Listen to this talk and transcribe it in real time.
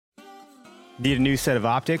Need a new set of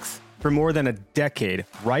optics? For more than a decade,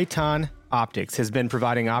 Riton Optics has been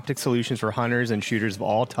providing optic solutions for hunters and shooters of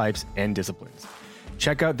all types and disciplines.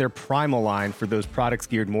 Check out their Primal line for those products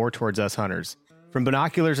geared more towards us hunters. From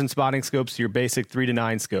binoculars and spotting scopes to your basic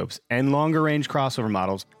 3-9 scopes and longer range crossover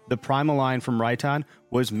models, the Primal line from Riton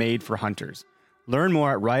was made for hunters. Learn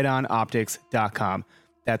more at ritonoptics.com.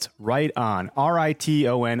 That's Riton,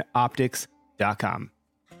 R-I-T-O-N optics.com.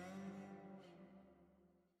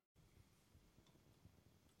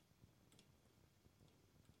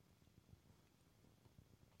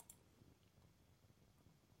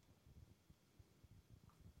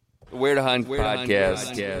 Where to Hunt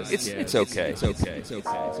podcast. It's okay.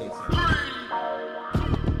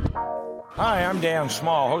 Hi, I'm Dan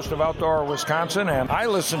Small, host of Outdoor Wisconsin, and I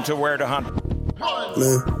listen to Where to Hunt.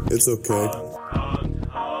 Nah, it's okay.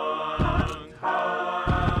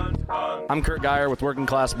 I'm Kurt Geyer with Working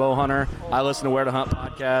Class Bow Hunter. I listen to Where to Hunt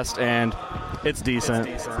podcast, and it's decent.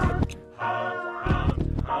 It's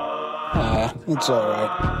all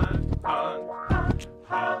right.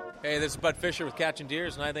 Hey, this is Bud Fisher with Catching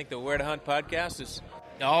Deers, and I think the Where to Hunt podcast is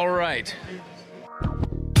all right.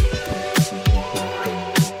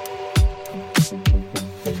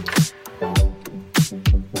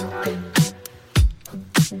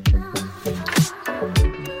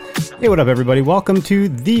 Hey, what up, everybody? Welcome to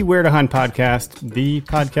the Where to Hunt podcast. The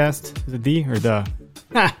podcast? Is it the or the?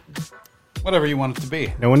 Whatever you want it to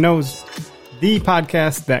be. No one knows. The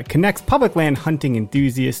podcast that connects public land hunting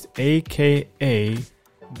enthusiasts, a.k.a.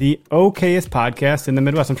 the okayest podcast in the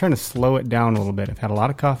Midwest. I'm trying to slow it down a little bit. I've had a lot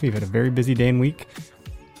of coffee. I've had a very busy day and week.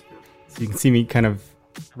 So you can see me kind of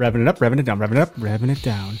revving it up, revving it down, revving it up, revving it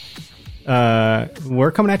down.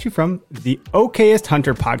 We're coming at you from the Okayest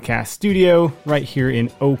Hunter podcast studio right here in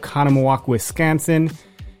Oconomowoc, Wisconsin.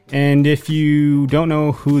 And if you don't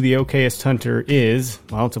know who the Okayest Hunter is,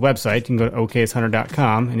 well, it's a website. You can go to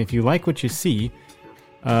okayesthunter.com. And if you like what you see,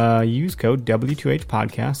 use code W2H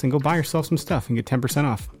podcast and go buy yourself some stuff and get 10%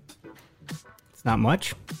 off. It's not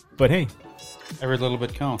much, but hey, Every little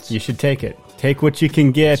bit counts. you should take it. Take what you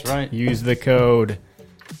can get. That's right. Use the code.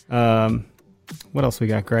 What else we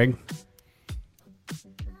got, Greg?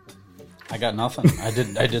 I got nothing.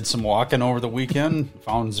 I did some walking over the weekend.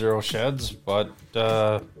 Found 0 sheds, but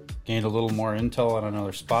gained a little more intel on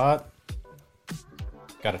another spot.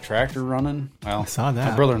 Got a tractor running. Well, I saw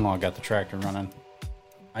that. My brother-in-law got the tractor running.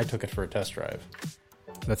 I took it for a test drive.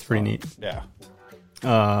 That's pretty neat. Yeah.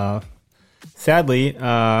 Sadly,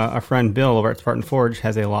 our friend Bill over at Spartan Forge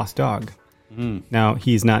has a lost dog. Now,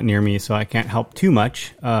 he's not near me, so I can't help too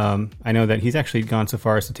much. I know that he's actually gone so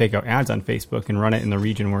far as to take out ads on Facebook and run it in the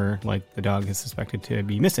region where like the dog is suspected to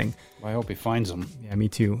be missing. Well, I hope he finds them. Yeah, me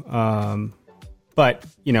too. But,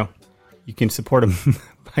 you know, you can support him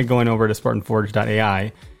by going over to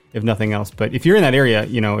SpartanForge.ai, if nothing else. But if you're in that area,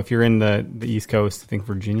 you know, if you're in the East Coast, I think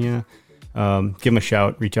Virginia, give him a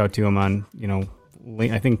shout. Reach out to him on, you know,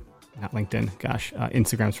 I think, not LinkedIn. Gosh,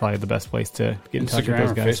 Instagram's probably the best place to get in touch with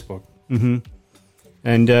those guys. Facebook. Mm-hmm.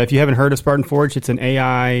 And if you haven't heard of Spartan Forge, it's an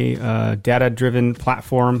AI data-driven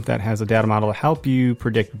platform that has a data model to help you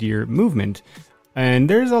predict deer movement. And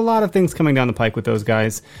there's a lot of things coming down the pike with those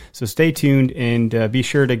guys. So stay tuned and be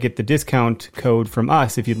sure to get the discount code from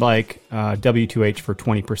us if you'd like, W2H for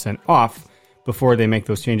 20% off before they make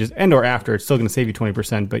those changes. And or after, it's still going to save you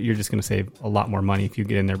 20%, but you're just going to save a lot more money if you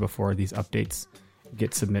get in there before these updates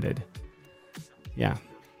get submitted. Yeah,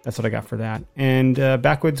 that's what I got for that. And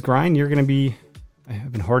Backwoods Grind, you're going to be...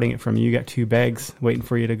 I've been hoarding it from you. You got 2 bags waiting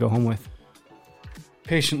for you to go home with.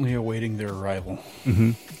 Patiently awaiting their arrival.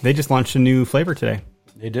 Mm-hmm. They just launched a new flavor today.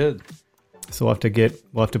 They did. So we'll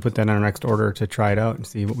have to put that on our next order to try it out and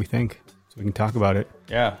see what we think, so we can talk about it.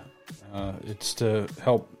 Yeah. It's to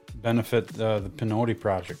help benefit the Pinotti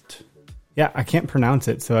project. Yeah, I can't pronounce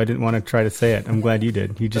it, so I didn't want to try to say it. I'm glad you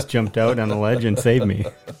did. You just jumped out on the ledge and saved me.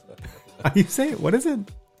 How do you say it? What is it?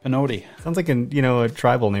 Pinotti. Sounds like a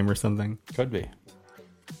tribal name or something. Could be.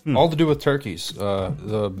 All to do with turkeys.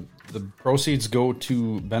 The proceeds go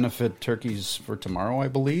to benefit turkeys for tomorrow, I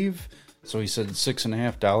believe. So he said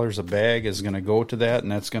 $6.50 a bag is going to go to that,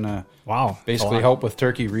 and that's going to basically help with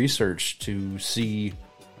turkey research to see,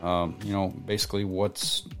 basically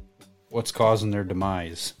what's causing their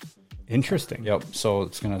demise. Interesting. Yep. So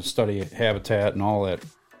it's going to study habitat and all that,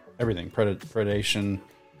 everything, predation,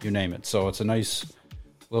 you name it. So it's a nice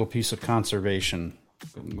little piece of conservation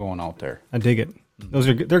going out there. I dig it.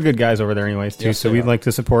 They're good guys over there anyways too. Yes, so we'd like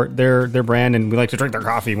to support their brand, and we like to drink their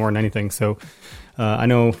coffee more than anything. So I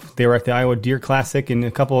know they were at the Iowa Deer Classic, and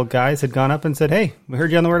a couple of guys had gone up and said, "Hey, we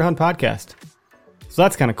heard you on the Where to Hunt podcast." So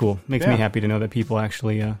that's kind of cool. Makes me happy to know that people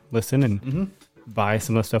actually listen and buy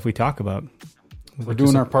some of the stuff we talk about. We're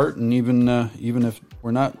doing our part, and even if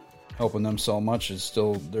we're not helping them sell much, it's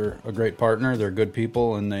still they're a great partner. They're good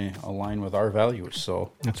people, and they align with our values.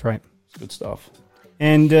 So That's right. it's good stuff.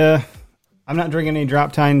 And I'm not drinking any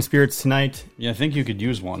Drop Time spirits tonight. Yeah, I think you could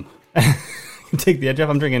use one. Take the edge off.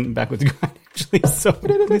 I'm drinking Backwoods Grind, actually. So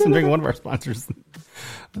at least I'm drinking one of our sponsors.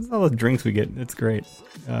 That's all the drinks we get. It's great.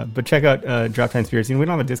 But check out Drop Time Spirits. We don't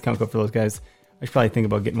have a discount code for those guys. I should probably think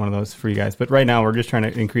about getting one of those for you guys. But right now, we're just trying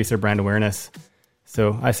to increase our brand awareness.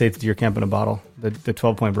 So I say it's Deer Camp in a bottle. The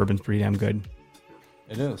 12-point bourbon's pretty damn good.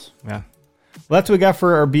 It is. Yeah. Well, that's what we got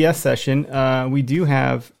for our BS session. We do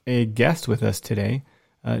have a guest with us today,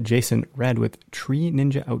 Jason Red with Tree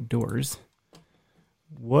Ninja Outdoors.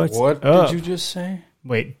 What did you just say?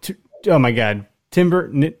 Wait. Oh, my God.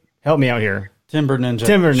 Help me out here. Timber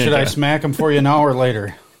Ninja. Should I smack him for you now or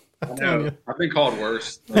later? No, I've been called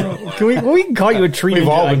worse. We can call you a Tree Ninja. We've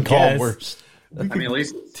all been I called guess. worse. I mean, at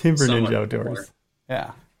least Timber somewhat Ninja Outdoors. more.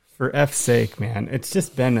 Yeah. For F's sake, man. It's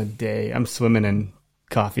just been a day. I'm swimming in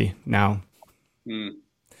coffee now.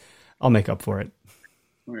 I'll make up for it.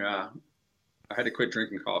 Yeah, I had to quit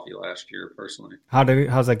drinking coffee last year personally.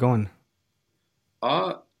 How's that going?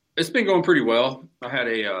 It's been going pretty well. I had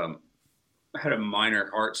a minor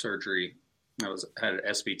heart surgery. Had an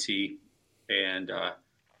SVT, and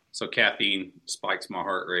so caffeine spikes my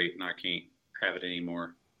heart rate, and I can't have it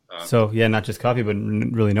anymore. So yeah, not just coffee, but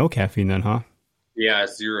really no caffeine then, huh? Yeah,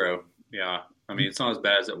 it's zero. Yeah, I mean it's not as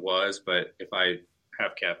bad as it was, but if I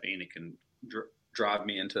have caffeine, it can drive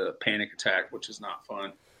me into a panic attack, which is not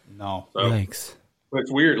fun. No. So, Yikes. but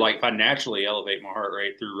it's weird. Like if I naturally elevate my heart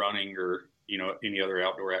rate through running or any other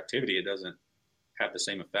outdoor activity, it doesn't have the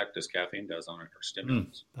same effect as caffeine does on it or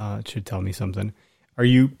stimulants. It should tell me something. Do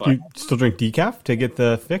you still drink decaf to get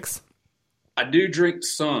the fix? I do drink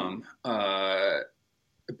some,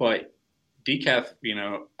 but decaf,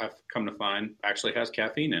 I've come to find actually has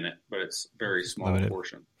caffeine in it, but it's very small Limited.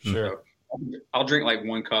 portion. Sure. So I'll drink like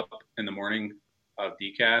 1 cup in the morning of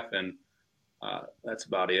decaf, and that's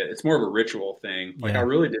about it. It's more of a ritual thing. Like Yeah. I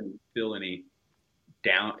really didn't feel any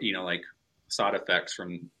down, like side effects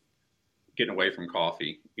from getting away from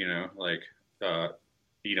coffee.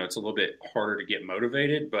 It's a little bit harder to get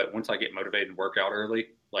motivated, but once I get motivated and work out early,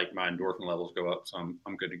 like my endorphin levels go up, so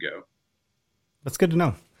I'm good to go. That's good to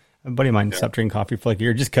know. A buddy of mine stopped drinking coffee for like a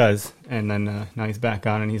year just because, and then now he's back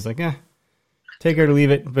on, and he's like, take it or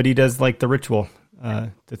leave it. But he does like the ritual.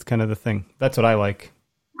 That's kind of the thing. That's what I like.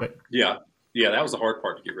 But Yeah, that was the hard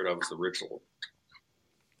part to get rid of, was the ritual.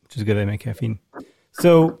 which is good. I make caffeine.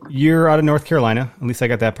 So you're out of North Carolina. At least I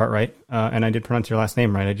got that part right. And I did pronounce your last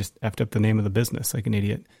name right. I just effed up the name of the business like an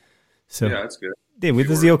idiot. So Yeah, that's good. Dave, this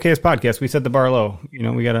is the OKS podcast. We set the bar low.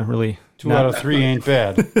 We got to really 2 out of 3 ain't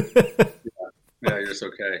bad. Yeah, you're just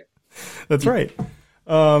okay. That's right.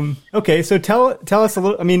 Okay, so tell us a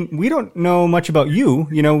little. I mean, we don't know much about you.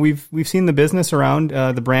 We've seen the business around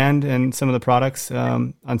the brand and some of the products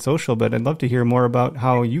on social, but I'd love to hear more about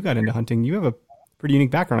how you got into hunting. You have a pretty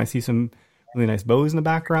unique background. I see some really nice bows in the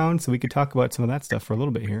background, so we could talk about some of that stuff for a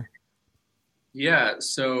little bit here. Yeah,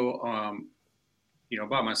 so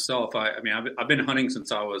by myself, I've been hunting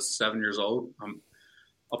since I was 7 years old.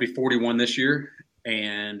 I'll be 41 this year,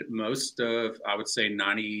 and most of, I would say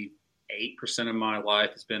 98% of my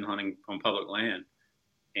life has been hunting on public land.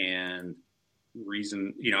 And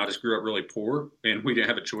reason, I just grew up really poor, and we didn't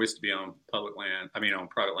have a choice to be on public land. On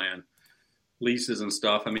private land leases and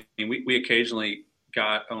stuff. We occasionally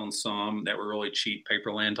got on some that were really cheap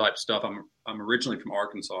paper land type stuff. I'm originally from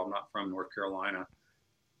Arkansas. I'm not from North Carolina.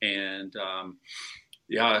 And,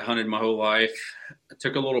 I hunted my whole life. I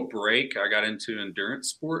took a little break. I got into endurance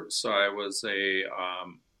sports. So I was an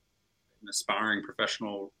aspiring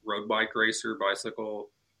professional road bike racer, bicycle.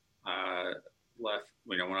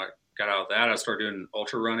 When I got out of that, I started doing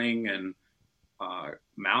ultra running and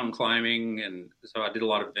mountain climbing. And so I did a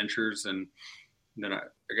lot of ventures. And then I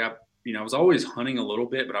got, I was always hunting a little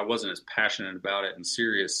bit, but I wasn't as passionate about it and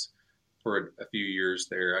serious for a few years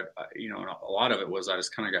there. And a lot of it was I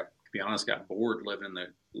just kind of got bored living in the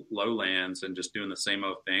lowlands and just doing the same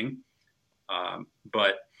old thing.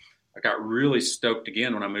 But I got really stoked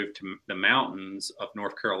again when I moved to the mountains of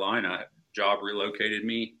North Carolina. Job relocated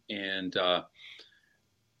me, and I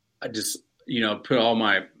just, put all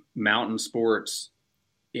my mountain sports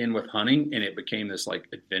in with hunting, and it became this like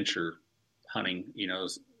adventure hunting,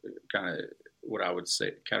 is kind of what I would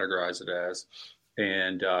say, categorize it as.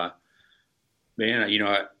 And I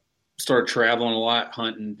started traveling a lot,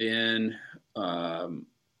 hunting then,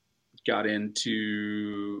 got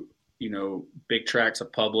into, big tracts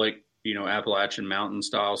of public, Appalachian mountain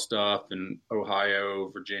style stuff in Ohio,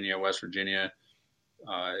 Virginia, West Virginia.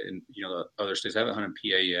 in the other states. I haven't hunted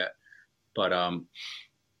PA yet, but and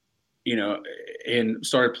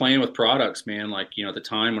started playing with products, man. Like at the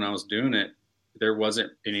time when I was doing it, there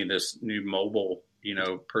wasn't any of this new mobile,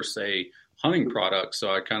 per se hunting products.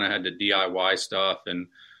 So I kind of had to DIY stuff and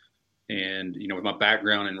with my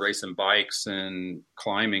background in racing bikes and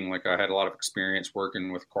climbing, like I had a lot of experience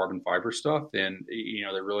working with carbon fiber stuff. And,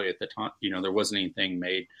 there really at the time, there wasn't anything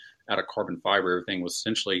made out of carbon fiber. Everything was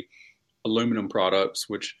essentially aluminum products,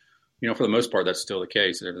 which, for the most part, that's still the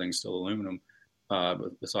case. Everything's still aluminum,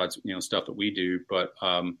 besides, stuff that we do. But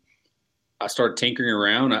I started tinkering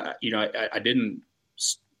around. I didn't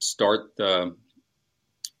start the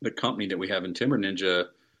company that we have in Timber Ninja.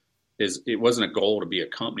 It wasn't a goal to be a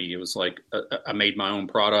company. It was like I made my own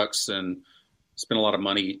products and spent a lot of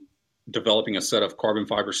money developing a set of carbon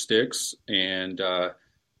fiber sticks, and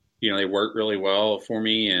they worked really well for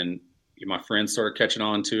me. And my friends started catching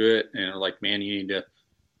on to it, and they're like, "Man,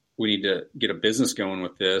 we need to get a business going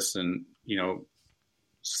with this, and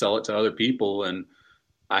sell it to other people." And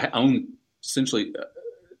I own essentially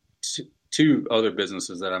two other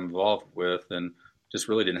businesses that I'm involved with, and just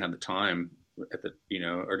really didn't have the time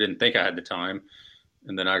or didn't think I had the time.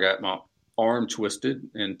 And then I got my arm twisted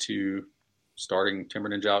into starting Timber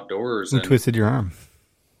Ninja Outdoors. Who twisted your arm?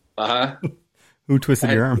 Who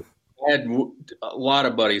twisted your arm? I had a lot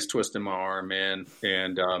of buddies twisting my arm, man.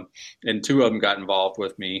 And two of them got involved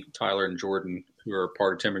with me, Tyler and Jordan, who are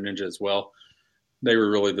part of Timber Ninja as well. They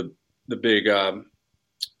were really the big, the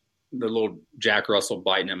little Jack Russell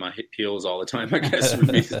biting at my heels all the time, I guess.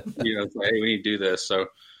 Would be, it's like, hey, we need to do this. So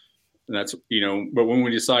that's, but when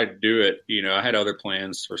we decided to do it, I had other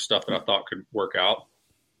plans for stuff that I thought could work out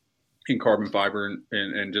in carbon fiber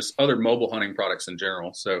and just other mobile hunting products in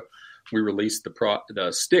general. So we released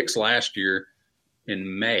the sticks last year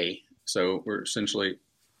in May. So we're essentially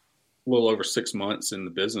a little over 6 months in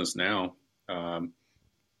the business now.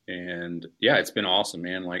 And yeah, it's been awesome,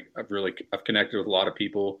 man. Like I've connected with a lot of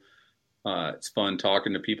people. It's fun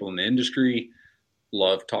talking to people in the industry.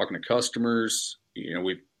 Love talking to customers.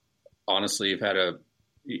 We've honestly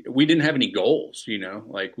we didn't have any goals,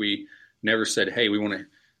 like we never said, hey, we want to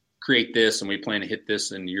create this and we plan to hit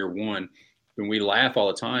this in year one. And we laugh all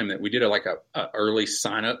the time that we did a early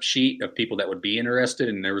sign up sheet of people that would be interested.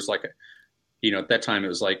 And there was at that time it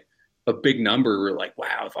was like a big number. We're like,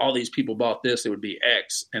 wow, if all these people bought this, it would be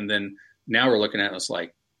X. And then now we're looking at it, it's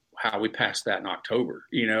like, wow, we passed that in October,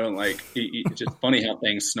 it's just funny how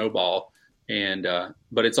things snowball. And,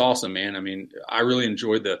 but it's awesome, man. I mean, I really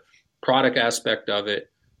enjoyed the product aspect of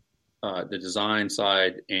it, the design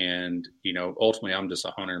side. And, ultimately I'm just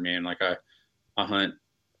a hunter, man. Like I hunt,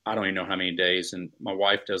 I don't even know how many days, and my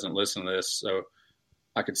wife doesn't listen to this. So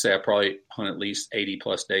I could say I probably hunt at least 80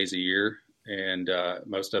 plus days a year. And,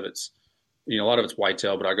 most of it's, a lot of it's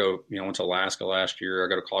whitetail, but I go, went to Alaska last year. I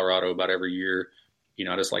go to Colorado about every year.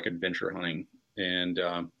 I just like adventure hunting. And,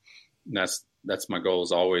 that's my goal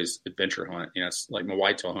is always adventure hunt. It's like my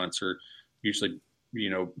whitetail hunts are usually,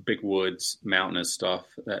 big woods, mountainous stuff.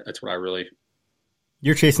 That's what I really.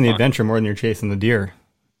 You're chasing the adventure more than you're chasing the deer.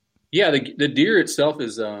 Yeah. The deer itself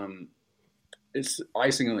is, it's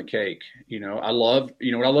icing on the cake. I love,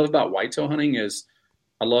 what I love about whitetail hunting is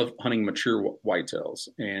I love hunting mature whitetails,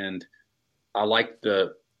 and I like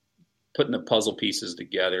putting the puzzle pieces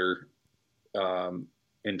together,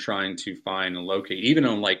 and trying to find and locate, even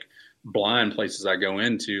on like blind places I go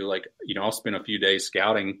into, like, I'll spend a few days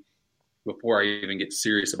scouting before I even get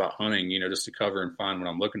serious about hunting, just to cover and find what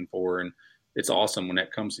I'm looking for. And it's awesome when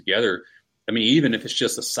that comes together. I mean, even if it's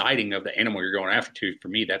just a sighting of the animal you're going after, for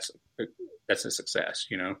me, that's a success,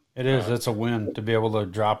 It is. It's a win to be able to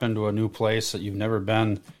drop into a new place that you've never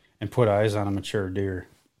been and put eyes on a mature deer.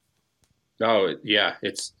 Oh yeah.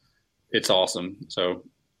 It's awesome. So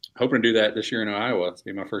hoping to do that this year in Iowa. It's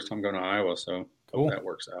be my first time going to Iowa. So cool. Hope that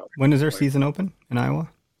works out. When does their season open in Iowa?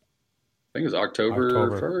 I think it's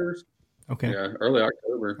October 1st. Okay. Yeah, early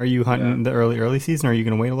October. Are you hunting the early season, or are you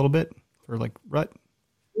going to wait a little bit for like rut?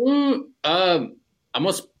 I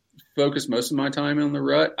must focus most of my time on the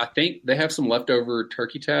rut. I think they have some leftover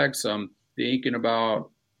turkey tags. So I'm thinking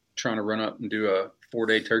about trying to run up and do a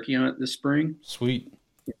 4-day turkey hunt this spring. Sweet.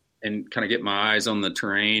 And kind of get my eyes on the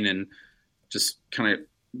terrain and just kind of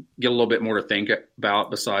get a little bit more to think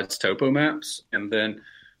about besides topo maps. And then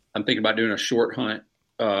I'm thinking about doing a short hunt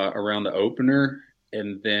around the opener,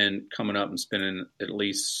 and then coming up and spending at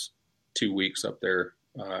least 2 weeks up there.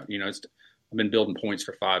 I've been building points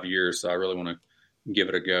for 5 years, so I really want to give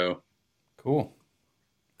it a go. Cool.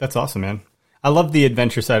 That's awesome, man. I love the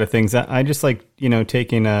adventure side of things. I just like,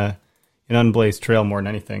 taking an unblazed trail more than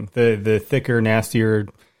anything. The thicker, nastier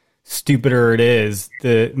stupider it is,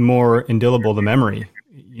 the more indelible the memory.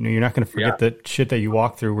 You know, you're not going to forget the shit that you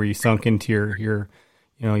walked through where you sunk into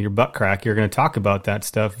your butt crack. You're going to talk about that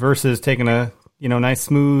stuff versus taking a, nice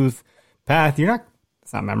smooth path.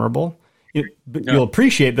 It's not memorable. But you'll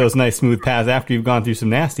appreciate those nice smooth paths after you've gone through some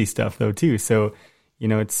nasty stuff though too. So,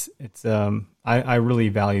 I really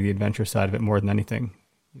value the adventure side of it more than anything.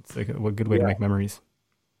 It's like a good way to make memories.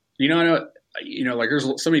 I know, like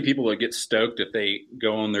there's so many people that get stoked if they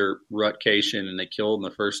go on their rutcation and they kill in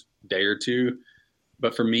the first day or two.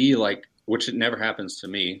 But for me, like, which it never happens to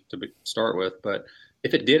me to start with, but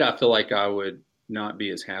if it did, I feel like I would not be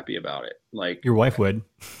as happy about it. Like your wife would.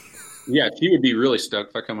 Yeah, she would be really stoked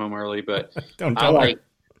if I come home early, but don't tell her.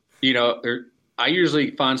 I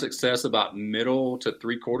usually find success about middle to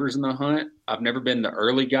 3/4 in the hunt. I've never been the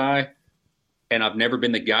early guy, and I've never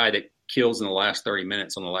been the guy that kills in the last 30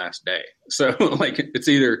 minutes on the last day. So like it's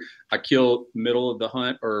either I kill middle of the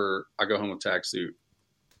hunt or I go home with tag suit.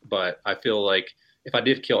 But I feel like if I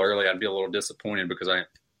did kill early, I'd be a little disappointed because I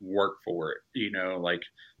work for it. Like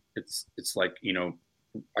it's like,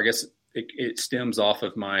 I guess it stems off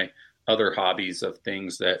of my other hobbies of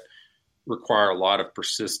things that require a lot of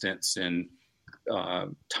persistence and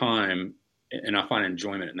time. And I find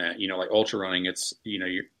enjoyment in that, like ultra running, it's,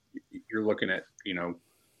 you're looking at,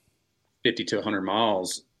 50 to 100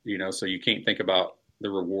 miles, so you can't think about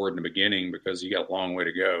the reward in the beginning because you got a long way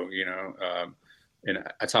to go, and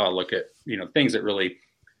that's how I look at, things that really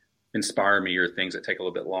inspire me or things that take a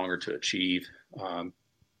little bit longer to achieve.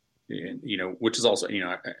 Which is also,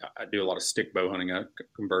 I do a lot of stick bow hunting. I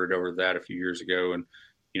converted over to that a few years ago, and,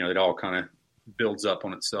 it all kind of builds up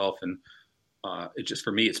on itself. And it just,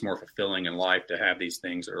 for me, it's more fulfilling in life to have these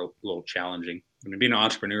things that are a little challenging. I mean, being an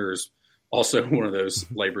entrepreneur is also one of those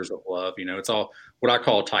labors of love. It's all what I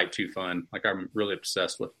call type 2 fun. Like I'm really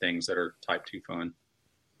obsessed with things that are type 2 fun.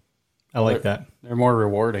 I like that. They're more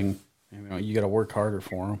rewarding. You got to work harder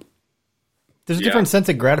for them. There's a different sense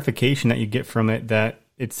of gratification that you get from it that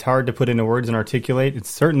it's hard to put into words and articulate. It's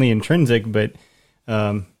certainly intrinsic, but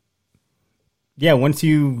once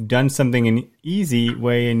you've done something in an easy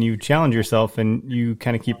way and you challenge yourself and you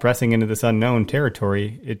kind of keep pressing into this unknown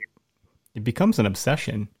territory, it becomes an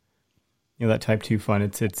obsession. That type 2 fun,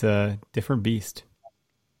 it's a different beast.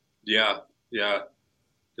 Yeah.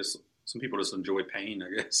 Just some people just enjoy pain,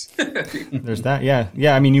 I guess. There's that.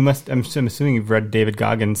 Yeah. I mean, I'm assuming you've read David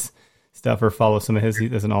Goggins' stuff or follow some of his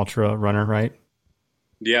as an ultra runner, right?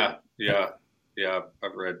 Yeah.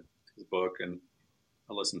 I've read his book and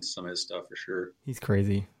I listened to some of his stuff for sure. He's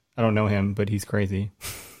crazy. I don't know him, but he's crazy.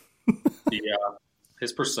 Yeah.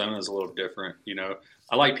 His persona is a little different.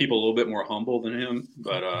 I like people a little bit more humble than him,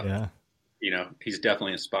 but he's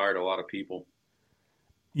definitely inspired a lot of people.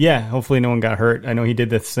 Yeah, hopefully no one got hurt. I know he did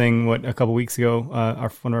this thing, a couple weeks ago,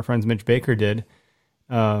 one of our friends, Mitch Baker, did,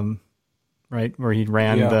 right, where he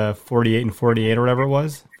ran the 48 and 48 or whatever it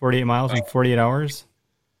was, 48 miles in 48 hours.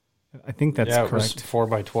 I think that's correct. It was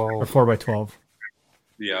 4x12. Or 4x12.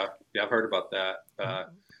 Yeah, I've heard about that.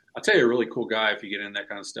 I'll tell you a really cool guy, if you get into that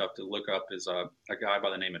kind of stuff, to look up is a guy by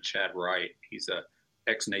the name of Chad Wright. He's a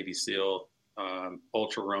ex-Navy SEAL,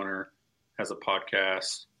 ultra runner, has a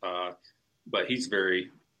podcast, but he's a very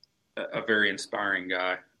inspiring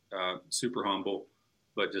guy, super humble,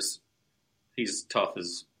 but just he's tough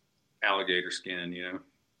as alligator skin,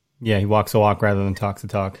 Yeah, he walks the walk rather than talks the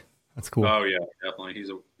talk. That's cool. Oh yeah, definitely.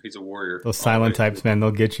 He's a warrior. Those silent types, man,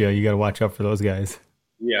 they'll get you. You got to watch out for those guys.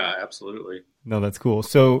 Yeah, absolutely. No, that's cool.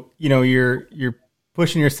 So, you're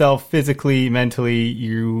pushing yourself physically, mentally.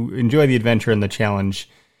 You enjoy the adventure and the challenge.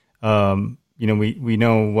 We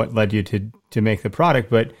know what led you to make the product,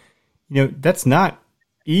 but that's not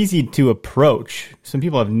easy to approach. Some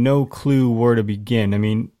people have no clue where to begin. I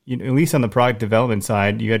mean, at least on the product development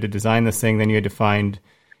side, you had to design this thing, then you had to find,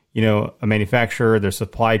 a manufacturer, there's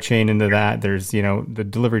supply chain into that. There's, the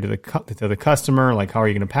delivery to the customer, like how are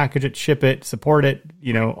you going to package it, ship it, support it,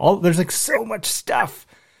 there's like so much stuff.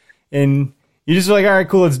 And you're just like, all right,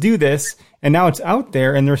 cool, let's do this. And now it's out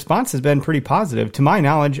there and the response has been pretty positive. To my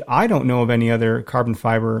knowledge, I don't know of any other carbon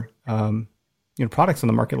fiber, products on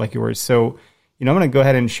the market like yours. So, I'm going to go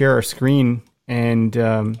ahead and share our screen and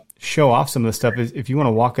show off some of the stuff. If you want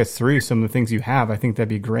to walk us through some of the things you have, I think that'd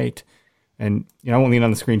be great. And I won't lean on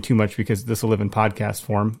the screen too much because this will live in podcast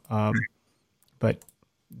form. But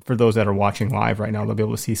for those that are watching live right now, they'll be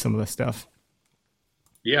able to see some of this stuff.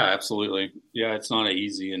 Yeah, absolutely. Yeah, it's not an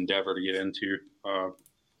easy endeavor to get into.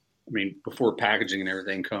 Before packaging and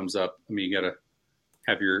everything comes up, you got to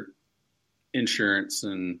have your insurance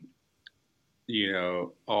and,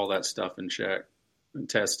 all that stuff in check and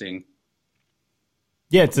testing.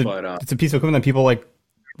 Yeah, it's a piece of equipment that people like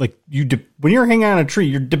like when you're hanging on a tree,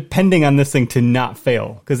 you're depending on this thing to not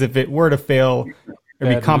fail. Because if it were to fail or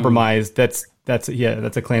be compromised, that's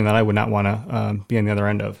a claim that I would not want to be on the other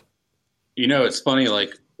end of. It's funny.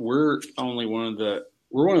 Like we're one of the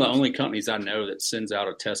only companies I know that sends out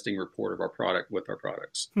a testing report of our product with our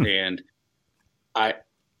products. And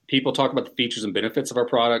people talk about the features and benefits of our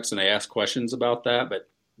products and they ask questions about that, but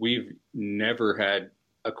we've never had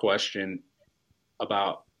a question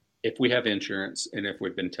about if we have insurance and if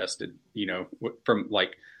we've been tested, from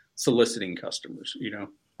like soliciting customers,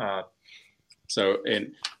 so,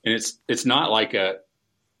 and it's not like a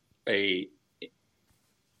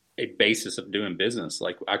basis of doing business.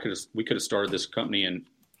 Like we could have started this company and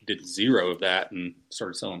did zero of that and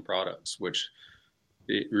started selling products, which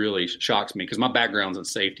it really shocks me because my background's in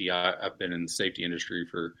safety. I've been in the safety industry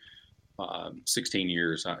for 16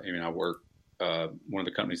 years. I work, one of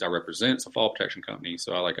the companies I represent is a fall protection company.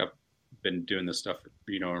 So I've been doing this stuff,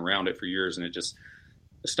 around it for years. And it just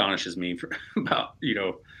astonishes me about,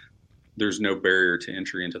 there's no barrier to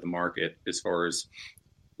entry into the market as far as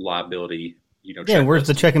liability, where's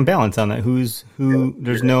the check and balance on that?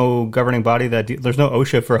 There's no governing body there's no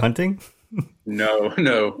OSHA for hunting.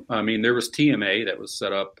 No. I mean, there was TMA that was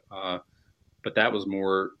set up, but that was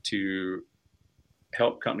more to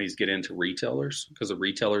help companies get into retailers because the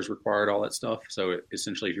retailers required all that stuff. So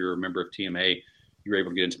essentially, if you're a member of TMA, you were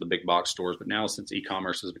able to get into the big box stores. But now since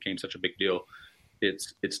e-commerce has become such a big deal,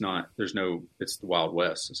 it's the Wild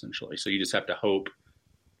West essentially. So you just have to hope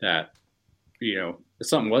that, if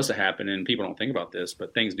something was to happen, and people don't think about this,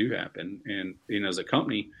 but things do happen. And, as a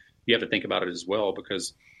company, you have to think about it as well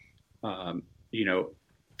because,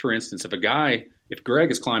 for instance, if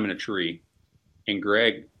Greg is climbing a tree and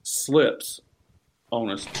Greg slips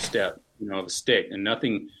on a step, of a stick and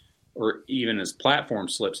nothing, or even his platform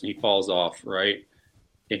slips and he falls off, right?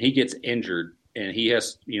 And he gets injured and he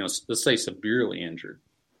has, let's say severely injured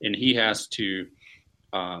and he has to,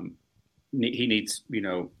 he needs,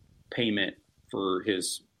 payment for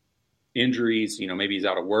his injuries, maybe he's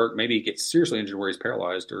out of work, maybe he gets seriously injured where he's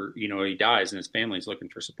paralyzed or, he dies and his family's looking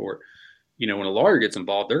for support. When a lawyer gets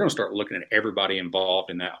involved, they're going to start looking at everybody involved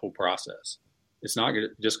in that whole process. It's not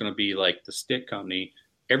just going to be like the stick company.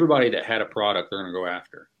 Everybody that had a product, they're going to go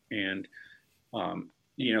after. And,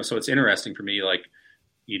 so it's interesting for me, like,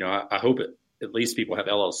 I hope at least people have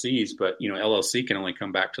LLCs, but, LLC can only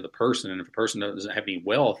come back to the person. And if a person doesn't have any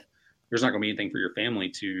wealth, there's not going to be anything for your family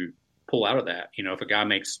to pull out of that. If a guy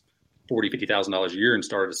makes $40,000, $50,000 a year and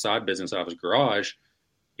started a side business out of his garage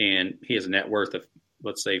and he has a net worth of,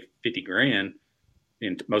 let's say, $50,000,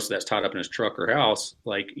 and most of that's tied up in his truck or house,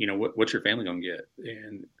 like, what's your family going to get?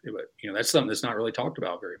 And, that's something that's not really talked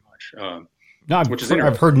about very much.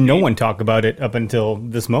 I've heard no one talk about it up until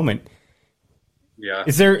this moment. Yeah.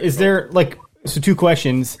 Is there like, so two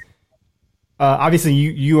questions. Obviously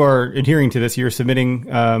you are adhering to this. You're submitting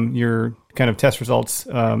your kind of test results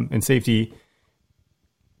and safety,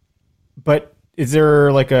 but is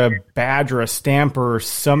there like a badge or a stamp or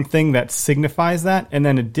something that signifies that? And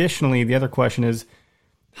then additionally, the other question is,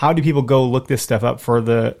 how do people go look this stuff up for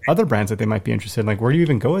the other brands that they might be interested in? Like, where do you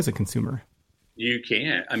even go as a consumer? You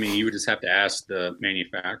can't. I mean, you would just have to ask the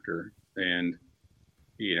manufacturer and,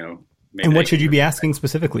 and what should you be asking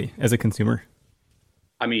specifically as a consumer?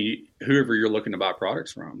 I mean, whoever you're looking to buy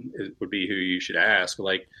products from would be who you should ask.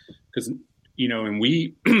 Like, because, and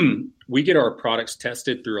we get our products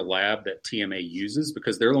tested through a lab that TMA uses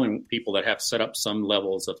because they're the only people that have set up some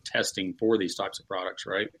levels of testing for these types of products,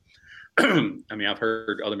 right? I mean, I've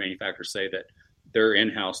heard other manufacturers say that their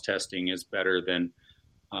in-house testing is better than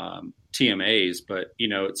TMA's, but,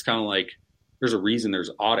 it's kind of like there's a reason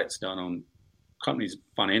there's audits done on companies'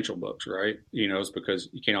 financial books, right? It's because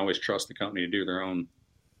you can't always trust the company to do their own,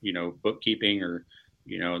 bookkeeping or,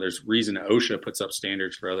 there's reason OSHA puts up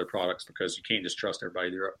standards for other products because you can't just trust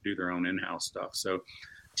everybody to do their own in-house stuff. So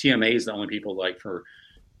TMA is the only people like for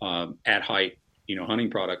at height, hunting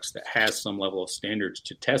products that has some level of standards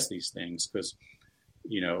to test these things. Because,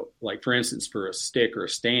 like for instance, for a stick or a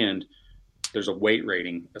stand, there's a weight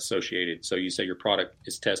rating associated. So you say your product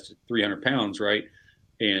is tested 300 pounds, right?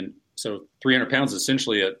 And so 300 pounds is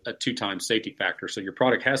essentially a 2-times safety factor. So your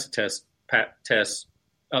product has to test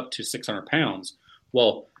up to 600 pounds.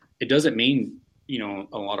 Well, it doesn't mean,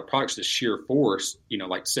 a lot of products, the sheer force,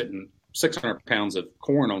 like sitting 600 pounds of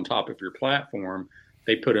corn on top of your platform,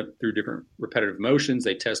 they put it through different repetitive motions.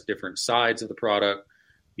 They test different sides of the product,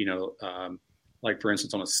 like for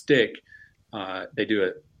instance, on a stick, they do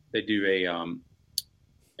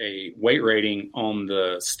a weight rating on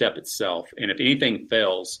the step itself. And if anything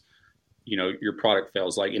fails, your product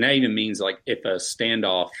fails. Like, and that even means like if a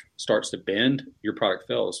standoff starts to bend, your product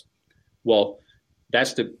fails. Well,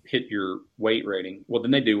 that's to hit your weight rating. Well,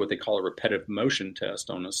 then they do what they call a repetitive motion test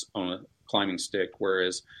on a climbing stick,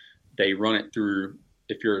 whereas they run it through.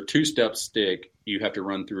 If you're a 2-step stick, you have to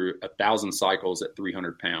run through 1,000 cycles at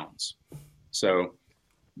 300 pounds. So,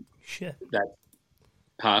 shit.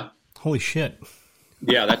 Holy shit.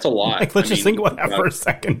 Yeah, that's a lot. Like, let's just think about that for a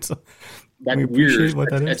second. That's years.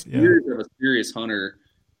 That's years of a serious hunter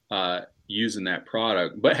using that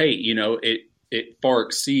product. But hey, it far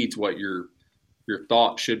exceeds what your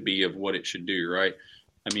thought should be of what it should do, right?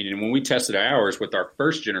 I mean, and when we tested ours with our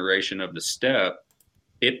first generation of the step,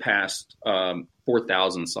 it passed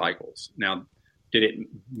 4,000 cycles. Now, did it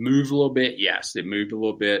move a little bit? Yes, it moved a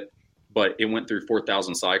little bit, but it went through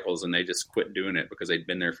 4,000 cycles and they just quit doing it because they'd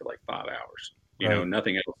been there for like 5 hours.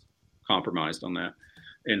 Nothing else compromised on that.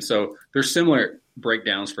 And so there's similar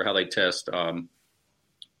breakdowns for how they test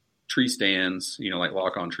tree stands, like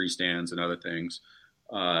lock-on tree stands and other things.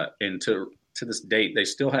 And to this date, they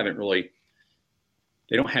still haven't really,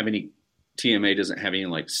 they don't have any, TMA doesn't have any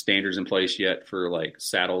like standards in place yet for like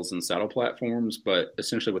saddles and saddle platforms. But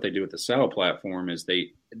essentially what they do with the saddle platform is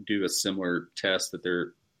they do a similar test that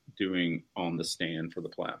they're doing on the stand for the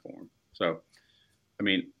platform. So, I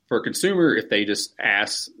mean, for a consumer, if they just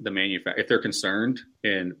ask the manufacturer, if they're concerned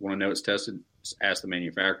and want to know it's tested, just ask the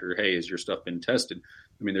manufacturer, hey, has your stuff been tested?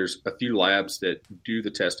 I mean, there's a few labs that do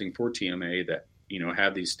the testing for TMA that,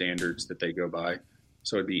 have these standards that they go by.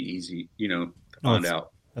 So it'd be easy, to find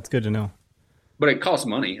out. That's good to know. But it costs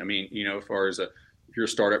money. I mean, as far as if you're a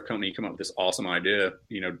startup company, you come up with this awesome idea,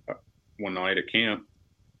 one night at camp,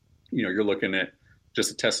 you're looking at just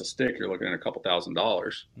to test a stick, you're looking at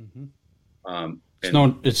 $2,000. Mm-hmm.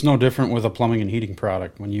 It's no different with a plumbing and heating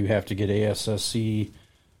product when you have to get ASSC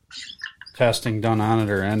testing done on it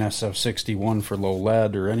or NSF 61 for low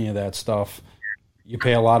lead or any of that stuff. You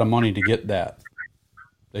pay a lot of money to get that.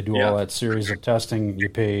 They do all that series of testing. You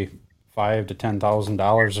pay $5,000 to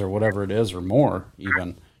 $10,000 or whatever it is, or more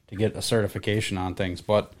even, to get a certification on things.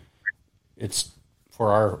 But it's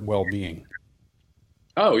for our well-being.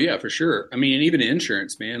 Oh yeah, for sure. I mean, and even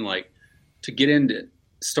insurance, man. Like to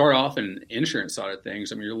start off in the insurance side of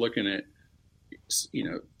things. I mean, you're looking at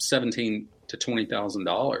 $17,000 to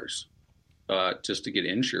 $20,000 just to get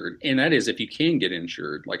insured, and that is if you can get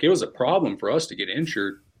insured. Like it was a problem for us to get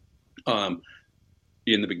insured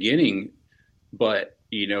in the beginning, but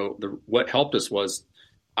what helped us was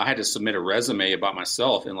I had to submit a resume about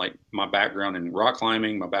myself and like my background in rock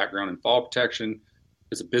climbing, my background in fall protection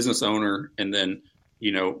as a business owner. And then,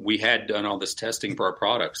 we had done all this testing for our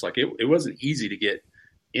products. Like it wasn't easy to get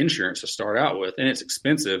insurance to start out with, and it's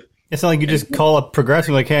expensive. It's not like you just call up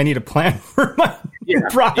Progressive like, hey, I need a plan for my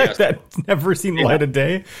product that's never seen the light of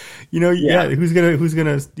day. Who's gonna,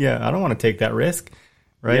 I don't want to take that risk.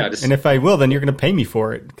 Right. Yeah, and if I will, then you're going to pay me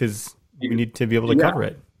for it because you need to be able to cover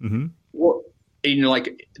it. Mm-hmm. Well,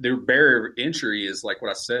 like the barrier of entry is like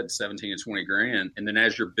what I said, 17 to 20 grand. And then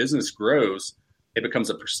as your business grows, it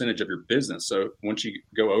becomes a percentage of your business. So once you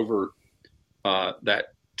go over that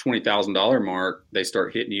 $20,000 mark, they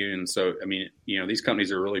start hitting you. And so, I mean, these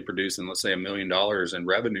companies are really producing, let's say $1 million in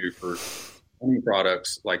revenue for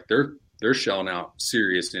products. Like they're shelling out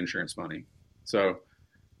serious insurance money. So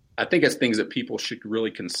I think it's things that people should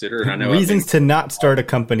really consider. And I know reasons to not start a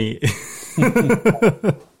company,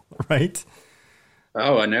 right?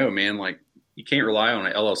 Oh, I know, man. Like you can't rely on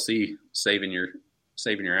an LLC saving your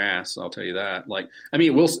ass. I'll tell you that. Like, I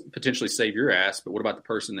mean, it will potentially save your ass, but what about the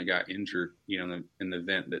person that got injured? In the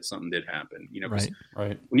event that something did happen.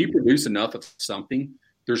 Right. When you produce enough of something,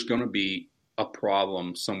 there's going to be a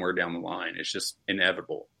problem somewhere down the line. It's just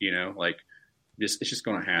inevitable. It's just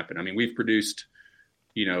going to happen. I mean, we've produced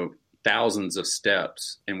thousands of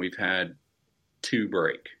steps and we've had 2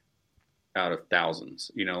 break out of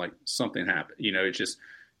thousands, like something happened, it's just,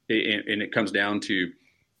 and it comes down to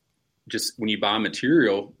just when you buy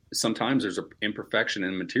material, sometimes there's an imperfection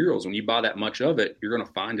in materials. When you buy that much of it, you're going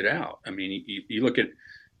to find it out. I mean, you look at,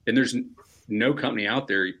 and there's no company out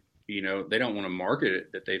there, they don't want to market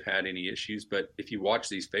it that they've had any issues, but if you watch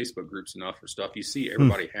these Facebook groups enough for stuff, you see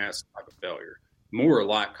everybody has some type of failure. More or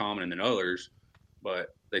lot common than others,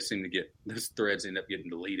 but they seem to get, those threads end up getting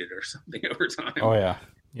deleted or something over time. Oh yeah.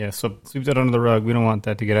 Yeah. So sweep that under the rug. We don't want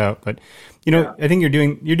that to get out, but I think you're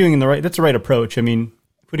doing that's the right approach. I mean,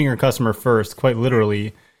 putting your customer first, quite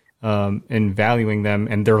literally, and valuing them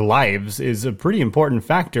and their lives is a pretty important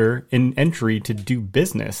factor in entry to do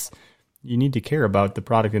business. You need to care about the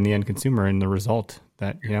product and the end consumer and the result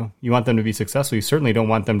that, you want them to be successful. You certainly don't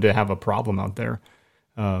want them to have a problem out there.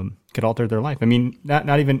 could alter their life. I mean,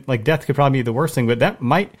 not even like death could probably be the worst thing, but that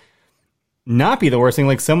might not be the worst thing.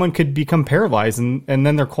 Like someone could become paralyzed and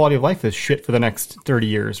then their quality of life is shit for the next 30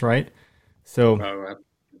 years. Right. So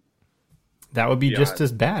that would be just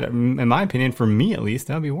as bad. In my opinion, for me, at least,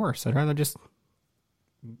 that would be worse. I'd rather just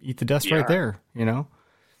eat the dust right there, you know?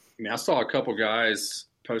 I mean, I saw a couple guys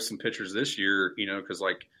post some pictures this year, you know, because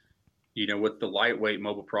like, you know, with the lightweight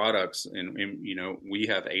mobile products and, you know, we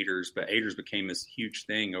have aiders, but aiders became this huge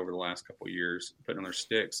thing over the last couple of years, putting on their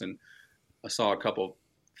sticks. And I saw a couple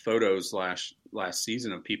photos last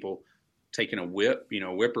season of people taking a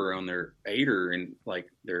whipper on their aider and like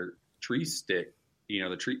their tree stick, you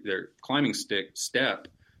know, their climbing stick step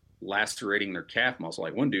lacerating their calf muscle.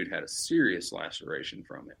 Like one dude had a serious laceration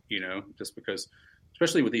from it, you know, just because,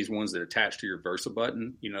 especially with these ones that attach to your Versa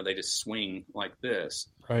button, you know, they just swing like this.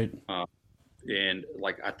 Right. And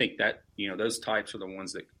like, I think that, you know, those types are the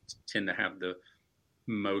ones that tend to have the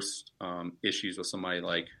most issues with somebody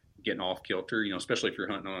like getting off kilter, you know, especially if you're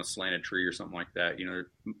hunting on a slanted tree or something like that, you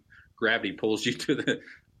know, gravity pulls you to the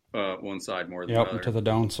one side more than the other. To the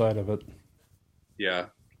downside of it. Yeah.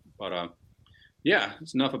 But yeah,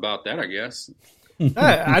 it's enough about that, I guess.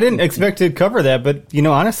 I didn't expect to cover that, but you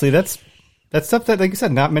know, honestly, that's stuff that, like you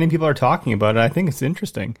said, not many people are talking about. I think it's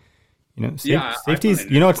interesting. You know, safety's.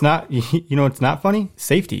 You know, it's not. You know, it's not funny.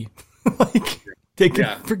 Safety, like take it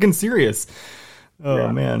freaking serious. Oh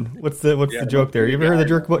man, what's the joke there? You ever heard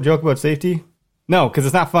the joke about safety? No, because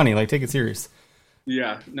it's not funny. Like, take it serious.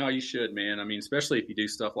 Yeah, no, you should, man. I mean, especially if you do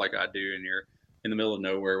stuff like I do, and you're in the middle of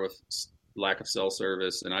nowhere with lack of cell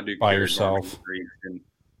service, and I do by yourself, and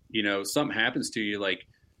you know, something happens to you, like.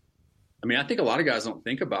 I mean, I think a lot of guys don't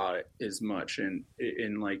think about it as much. And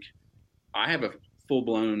like, I have a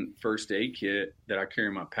full-blown first aid kit that I carry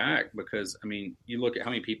in my pack because, I mean, you look at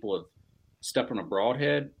how many people have stepped on a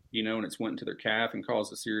broadhead, you know, and it's went into their calf and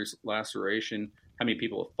caused a serious laceration. How many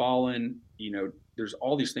people have fallen, you know, there's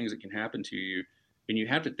all these things that can happen to you. And you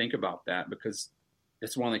have to think about that because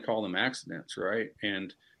that's why they call them accidents, right?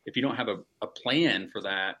 And if you don't have a plan for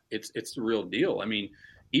that, it's the real deal. I mean,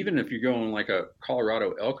 even if you're going like a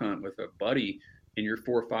Colorado elk hunt with a buddy and you're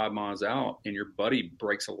 4 or 5 miles out and your buddy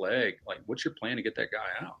breaks a leg, like what's your plan to get that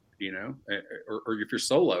guy out, you know? Or if you're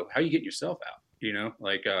solo, how are you getting yourself out, you know?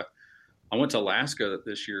 Like I went to Alaska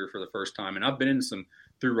this year for the first time, and I've been in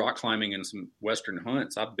through rock climbing and some Western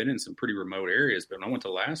hunts, I've been in some pretty remote areas, but when I went to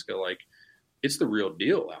Alaska, like it's the real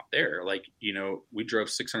deal out there. Like, you know, we drove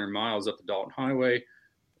 600 miles up the Dalton Highway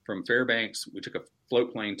from Fairbanks. We took a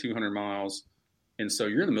float plane 200 miles. And so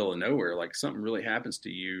you're in the middle of nowhere, like something really happens to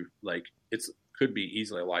you, like could be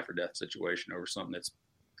easily a life or death situation over something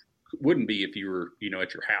wouldn't be if you were, you know,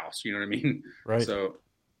 at your house, you know what I mean? Right. So,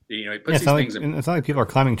 you know, it puts these things in. It's not like people are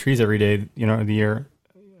climbing trees every day, you know, of the year.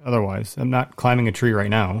 Otherwise, I'm not climbing a tree right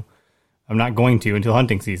now. I'm not going to until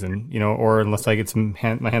hunting season, you know, or unless I get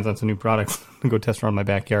my hands on some new products and go test around my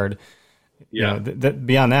backyard. Yeah. You know,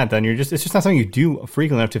 beyond that, then it's just not something you do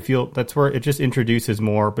frequently enough to feel. That's where it just introduces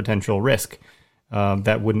more potential risk.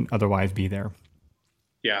 That wouldn't otherwise be there.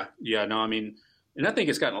 Yeah. No, I mean, and I think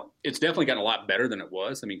it's definitely gotten a lot better than it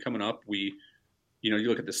was. I mean, coming up, you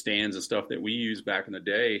look at the stands and stuff that we used back in the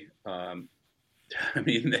day. I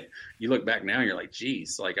mean, you look back now, you're like,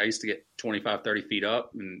 geez, like I used to get 25, 30 feet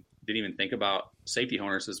up and didn't even think about safety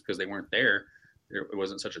harnesses because they weren't there. It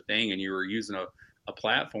wasn't such a thing. And you were using a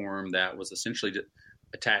platform that was essentially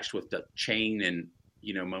attached with the chain and,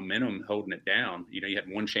 you know, momentum holding it down. You know, you had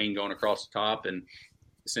one chain going across the top and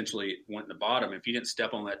essentially it went in the bottom. If you didn't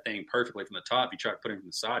step on that thing perfectly from the top, you try to put it from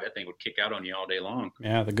the side, that thing would kick out on you all day long.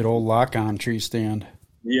 Yeah, the good old lock-on tree stand.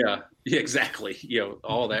 Yeah, exactly. You know,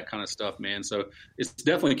 all that kind of stuff, man. So it's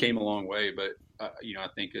definitely came a long way, but you know, I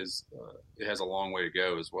think it has a long way to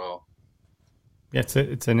go as well. Yeah,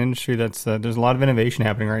 it's an industry that's there's a lot of innovation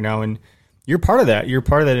happening right now, and you're part of that. You're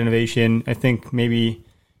part of that innovation. I think maybe.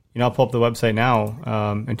 You know, I'll pull up the website now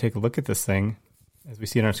and take a look at this thing as we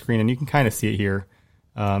see it on our screen, and you can kind of see it here.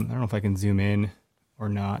 I don't know if I can zoom in or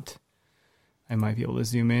not. I might be able to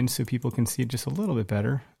zoom in so people can see it just a little bit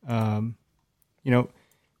better. You know,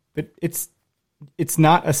 but it's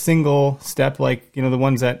not a single step like, you know, the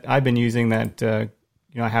ones that I've been using that, you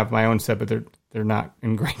know, I have my own set, but they're not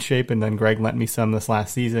in great shape. And then Greg lent me some this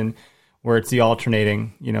last season where it's the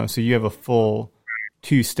alternating, you know, so you have a full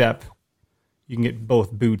 2-step. You can get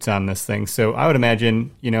both boots on this thing. So I would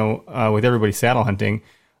imagine, you know, with everybody saddle hunting,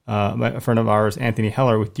 a friend of ours, Anthony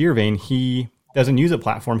Heller with Deervein, he doesn't use a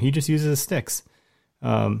platform. He just uses sticks,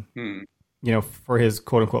 you know, for his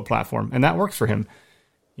quote unquote platform. And that works for him.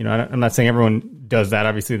 You know, I'm not saying everyone does that.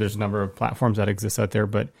 Obviously there's a number of platforms that exist out there,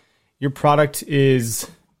 but your product is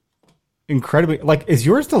incredibly, like, is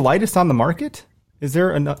yours the lightest on the market? Is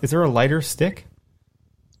there a lighter stick?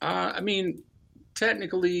 I mean,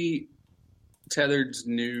 technically, Tethered's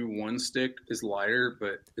new one stick is lighter,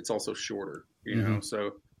 but it's also shorter, you know?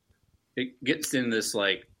 So it gets in this,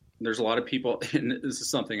 like, there's a lot of people, and this is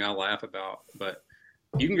something I laugh about, but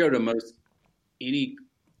you can go to any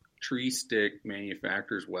tree stick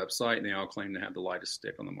manufacturer's website and they all claim to have the lightest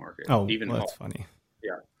stick on the market. Oh, that's funny.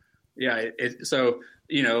 Yeah. So,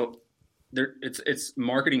 you know, it's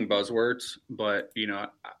marketing buzzwords, but, you know,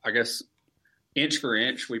 I guess inch for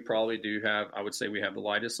inch, we probably do have, I would say we have the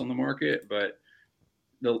lightest on the market, but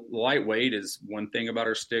the lightweight is one thing about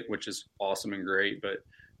our stick, which is awesome and great, but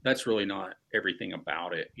that's really not everything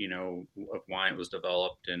about it, you know, of why it was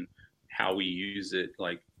developed and how we use it.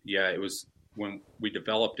 Like, yeah, it was when we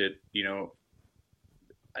developed it, you know,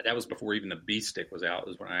 that was before even the B stick was out. It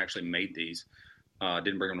was when I actually made these.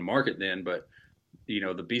 Didn't bring them to market then, but you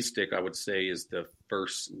know, the B stick, I would say, is the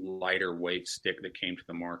first lighter weight stick that came to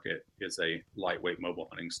the market is a lightweight mobile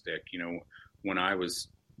hunting stick. You know, when I was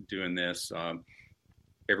doing this,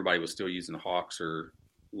 everybody was still using Hawks or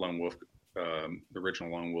Lone Wolf, the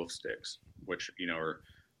original Lone Wolf sticks, which, you know, are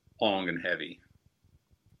long and heavy.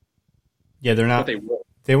 Yeah, they're not. But they work.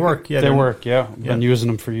 They work. Yeah, they work. Yeah, I've been using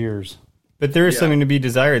them for years. But there is something to be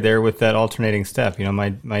desired there with that alternating step. You know,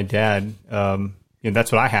 my dad, you know,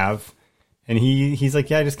 that's what I have. And he's like,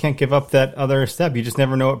 yeah, I just can't give up that other step. You just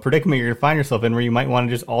never know what predicament you're going to find yourself in where you might want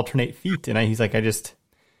to just alternate feet. And he's like, I just,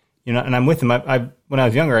 you know, and I'm with him. I when I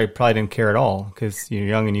was younger, I probably didn't care at all because you're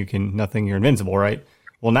young and you're invincible, right?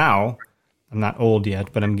 Well, now I'm not old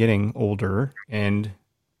yet, but I'm getting older and,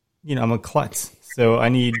 you know, I'm a klutz. So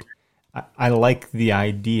I like the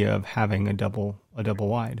idea of having a double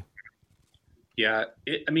wide. Yeah.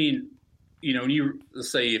 I mean, you know, when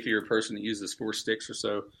let's say if you're a person that uses 4 sticks or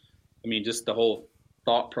so, I mean, just the whole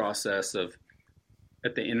thought process of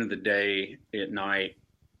at the end of the day at night,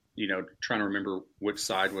 you know, trying to remember which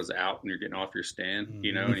side was out when you're getting off your stand,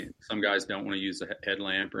 you know, and some guys don't want to use a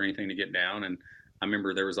headlamp or anything to get down. And I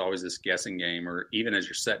remember there was always this guessing game, or even as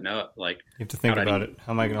you're setting up, like you have to think about it.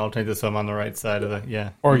 How am I going to alternate this so I'm on the right side of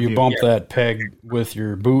the, Or you bump that peg with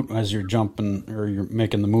your boot as you're jumping or you're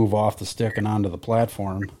making the move off the stick and onto the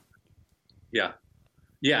platform. Yeah.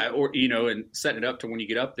 Yeah. Or, you know, and setting it up to when you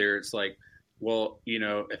get up there, it's like, well, you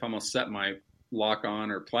know, if I'm going to set my lock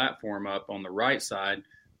on or platform up on the right side,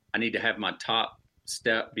 I need to have my top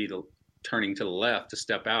step be turning to the left to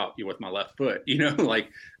step out with my left foot, you know,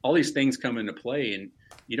 like all these things come into play and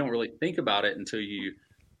you don't really think about it until you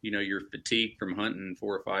know, you're fatigued from hunting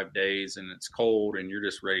 4 or 5 days and it's cold and you're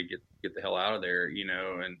just ready to get the hell out of there, you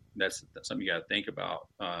know, and that's something you got to think about.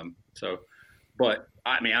 But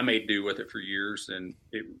I mean, I made do with it for years and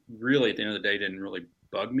it really at the end of the day didn't really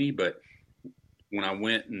bug me. But when I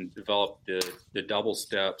went and developed the double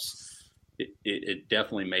steps, it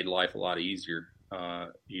definitely made life a lot easier.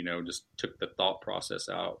 You know, just took the thought process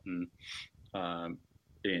out and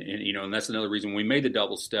you know, and that's another reason when we made the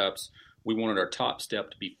double steps, we wanted our top step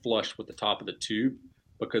to be flush with the top of the tube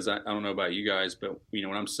because I don't know about you guys, but you know,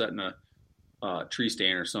 when I'm setting a tree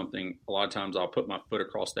stand or something, a lot of times I'll put my foot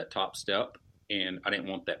across that top step and I didn't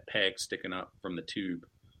want that peg sticking up from the tube.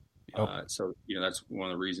 So, you know, that's one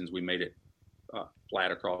of the reasons we made it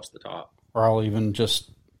flat across the top. Or I'll even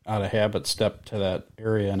just out of habit step to that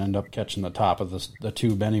area and end up catching the top of the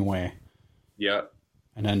tube anyway. Yeah.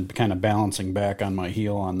 And then kind of balancing back on my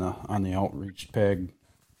heel on the outreached peg.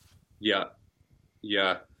 Yeah.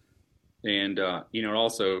 Yeah. And, you know,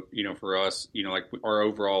 also, you know, for us, you know, like our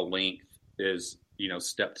overall length is, you know,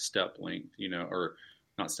 step to step length, you know, or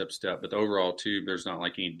not step to step, but the overall tube, there's not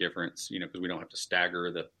like any difference, you know, because we don't have to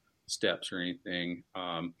stagger the steps or anything.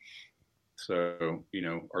 So, you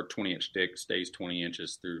know, our 20-inch stick stays 20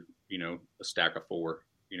 inches through, you know, a stack of 4,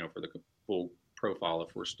 you know, for the full profile of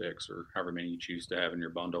 4 sticks or however many you choose to have in your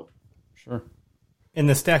bundle. Sure. And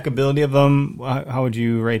the stackability of them, how would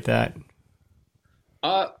you rate that?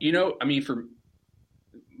 You know, I mean, for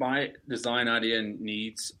my design idea and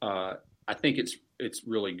needs, I think it's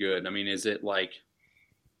really good. I mean, is it like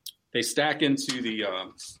they stack into the, I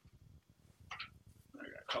got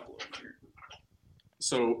a couple of them here.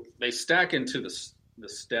 So they stack into the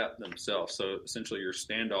step themselves. So essentially your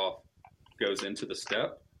standoff goes into the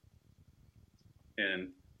step and,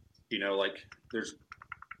 you know, like there's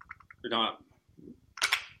not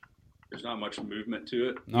much movement to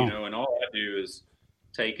it, you know, and all I do is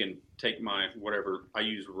take my, whatever, I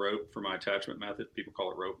use rope for my attachment method. People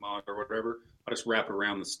call it rope mod or whatever. I just wrap it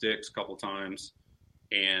around the sticks a couple times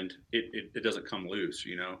and it doesn't come loose,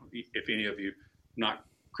 you know. If any of you, not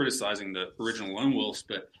criticizing the original Lone Wolves,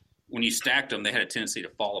 but when you stacked them, they had a tendency to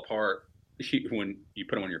fall apart when you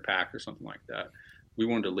put them on your pack or something like that. We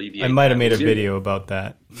wanted to alleviate. I might have that. made a video about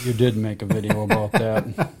that. You did make a video about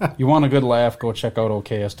that. You want a good laugh, go check out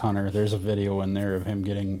OKest Hunter. There's a video in there of him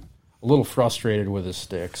getting a little frustrated with his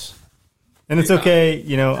sticks. And it's okay,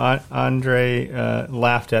 Andre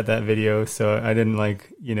laughed at that video, so I didn't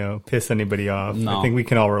piss anybody off. No. I think we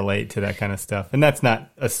can all relate to that kind of stuff. And that's not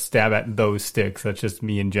a stab at those sticks. That's just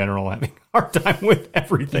me in general having a hard time with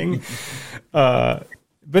everything.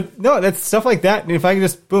 But no, that's stuff like that. And if I can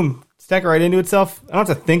just, boom, stack it right into itself, I don't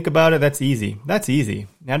have to think about it. That's easy.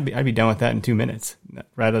 I'd be done with that in 2 minutes,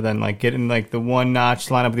 rather than getting the one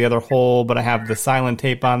notch line up with the other hole, but I have the silent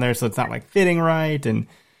tape on there, so it's not fitting right. And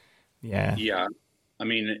yeah. I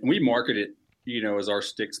mean, we market it, as our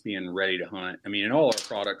sticks being ready to hunt. I mean, in all our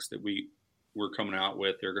products that we're coming out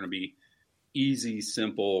with, they're going to be easy,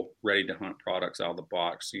 simple, ready to hunt products out of the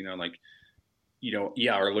box.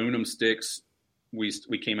 Our aluminum sticks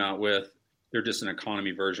we came out with, they're just an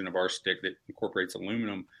economy version of our stick that incorporates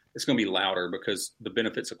aluminum. It's going to be louder because the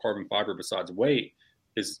benefits of carbon fiber besides weight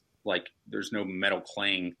is there's no metal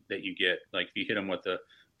clang that you get. If you hit them with a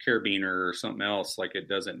carabiner or something else, it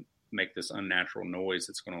doesn't make this unnatural noise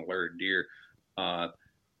that's going to alert a deer. But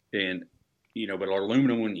our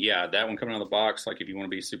aluminum one, that one coming out of the box, if you want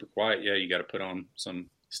to be super quiet, you got to put on some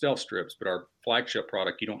stealth strips. But our flagship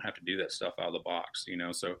product, you don't have to do that stuff out of the box,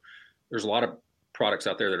 So there's a lot of products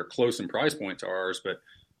out there that are close in price point to ours, but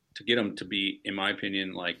to get them to be, in my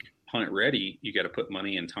opinion, hunt ready, you got to put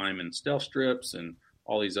money and time in stealth strips and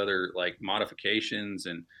all these other modifications.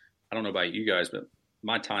 And I don't know about you guys, but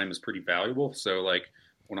my time is pretty valuable. So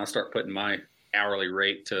when I start putting my hourly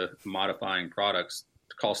rate to modifying products,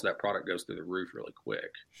 the cost of that product goes through the roof really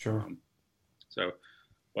quick. Sure.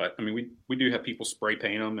 But I mean, we do have people spray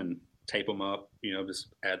paint them and tape them up, just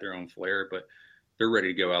add their own flair, but they're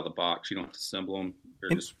ready to go out of the box. You don't have to assemble them.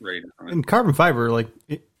 They're just ready to hunt. And carbon fiber,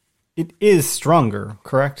 it is stronger,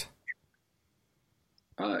 correct?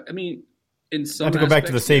 I mean, in some not to go back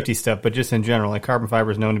to the aspects, safety stuff, but just in general, carbon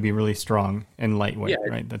fiber is known to be really strong and lightweight,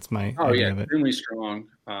 right? That's my idea of it. Extremely strong.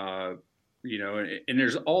 And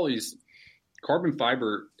there's all these. Carbon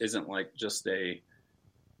fiber isn't just a.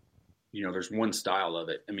 There's one style of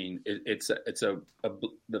it. I mean,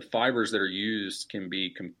 the fibers that are used can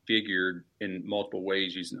be configured in multiple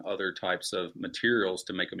ways using other types of materials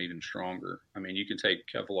to make them even stronger. I mean, you can take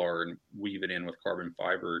Kevlar and weave it in with carbon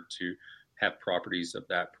fiber to have properties of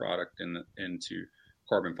that product into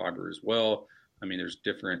carbon fiber as well. I mean, there's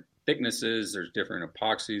different thicknesses, there's different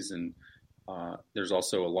epoxies, and there's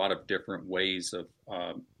also a lot of different ways of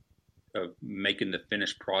making the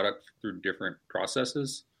finished product through different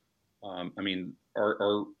processes. I mean,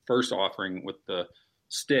 our first offering with the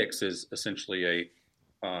sticks is essentially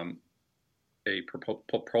a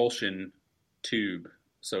propulsion tube.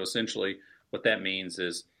 So essentially what that means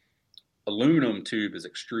is aluminum tube is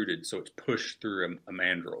extruded, so it's pushed through a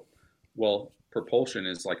mandrel. Well, propulsion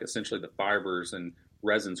is essentially the fibers and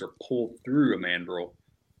resins are pulled through a mandrel,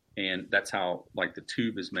 and that's how the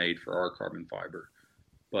tube is made for our carbon fiber.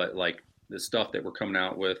 But the stuff that we're coming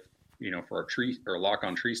out with, for our tree or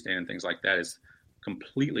lock-on tree stand and things like that is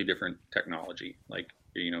completely different technology.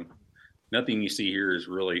 Nothing you see here is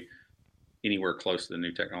really anywhere close to the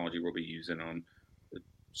new technology we'll be using on the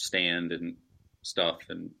stand and stuff,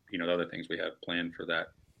 and the other things we have planned for that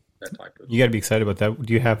type of. You got to be excited about that.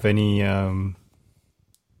 Do you have any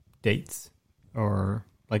dates or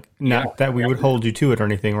not that we would hold you to it or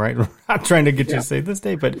anything, right? We're not trying to get you to say this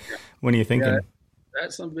date, but when are you thinking?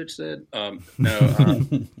 That some bitch said,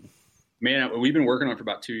 no. Man, we've been working on it for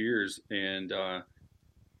about 2 years, and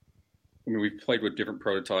we've played with different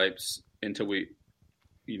prototypes until we,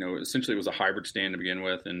 essentially it was a hybrid stand to begin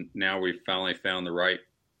with, and now we've finally found the right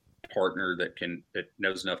partner that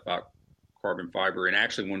knows enough about carbon fiber and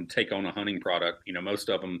actually want to take on a hunting product. Most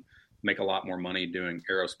of them make a lot more money doing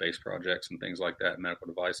aerospace projects and things like that, medical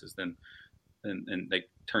devices, and they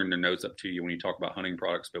turn their nose up to you when you talk about hunting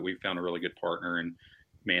products. But we found a really good partner, and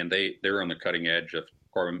man, they're on the cutting edge of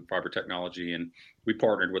carbon fiber technology, and we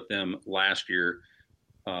partnered with them last year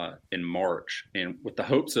in March, and with the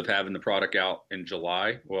hopes of having the product out in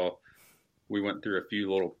July. Well, we went through a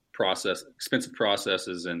few little expensive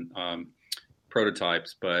processes and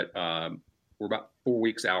prototypes, but we're about 4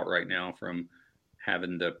 weeks out right now from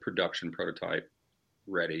having the production prototype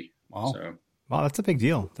ready. Wow. Wow, that's a big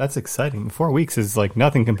deal. That's exciting. 4 weeks is like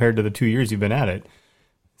nothing compared to the 2 years you've been at it.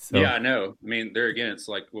 So. Yeah, I know. I mean, there again, it's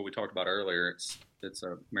like what we talked about earlier. It's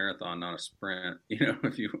a marathon, not a sprint. You know,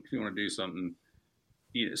 if you want to do something,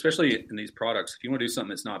 especially in these products, if you want to do something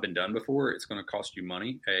that's not been done before, it's going to cost you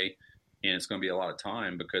money, and it's going to be a lot of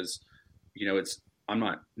time because, you know, I'm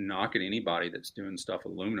not knocking anybody that's doing stuff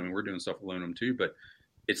with aluminum. We're doing stuff with aluminum too, but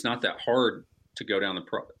it's not that hard to go down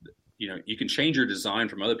you can change your design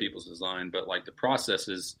from other people's design, but like the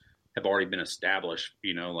processes have already been established,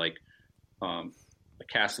 the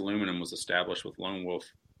cast aluminum was established with Lone Wolf,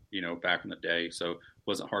 back in the day. So it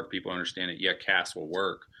wasn't hard for people to understand it. Yeah, cast will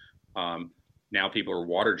work. Now people are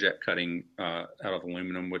water jet cutting out of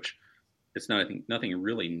aluminum, which it's nothing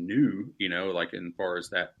really new, like in far as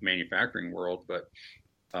that manufacturing world. But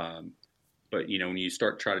when you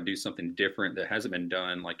start trying to do something different that hasn't been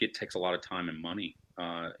done, like it takes a lot of time and money.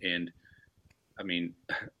 And I mean,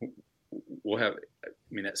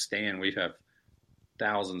 that stand, we have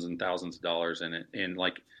thousands and thousands of dollars in it. And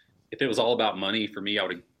like, if it was all about money for me, I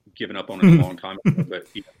would have given up on it a long time ago. But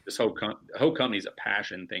this whole company is a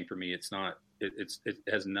passion thing for me. It's not, it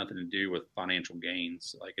has nothing to do with financial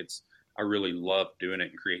gains. Like I really love doing it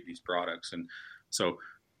and create these products. And so,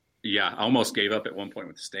 yeah, I almost gave up at one point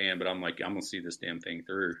with the stand, but I'm like, I'm going to see this damn thing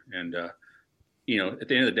through. And, at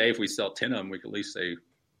the end of the day, if we sell 10 of them, we can at least say,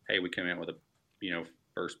 hey, we came out with a,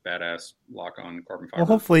 first badass lock-on carbon fiber.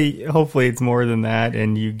 Well, hopefully it's more than that,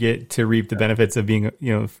 and you get to reap the benefits of being,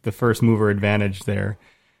 the first mover advantage there.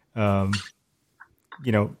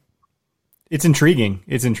 It's intriguing.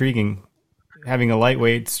 It's intriguing having a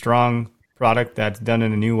lightweight, strong product that's done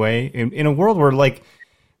in a new way in a world where like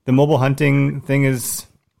the mobile hunting thing is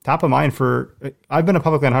top of mind I've been a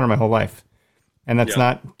public land hunter my whole life. And that's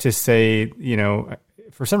not to say,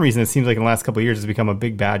 for some reason, it seems like in the last couple of years, it's become a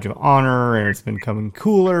big badge of honor and it's been becoming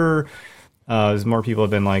cooler. As more people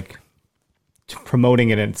have been like promoting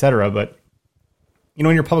it, et cetera. But,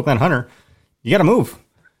 when you're a public land hunter, you got to move.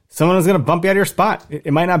 Someone is going to bump you out of your spot.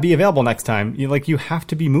 It might not be available next time. You have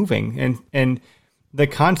to be moving. And the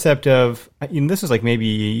concept of, this was like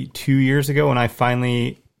maybe 2 years ago when I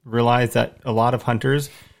finally realized that a lot of hunters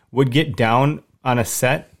would get down on a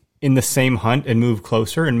set in the same hunt and move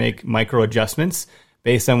closer and make micro adjustments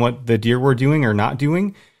based on what the deer were doing or not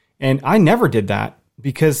doing. And I never did that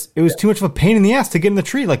because it was too much of a pain in the ass to get in the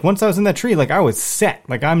tree. Like once I was in that tree, like I was set,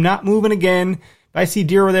 like I'm not moving again. If I see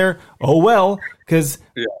deer over there, oh well, because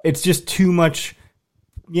it's just too much,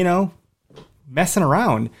 messing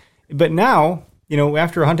around. But now,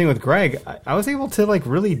 after hunting with Greg, I was able to like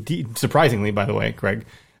really, surprisingly, by the way, Greg,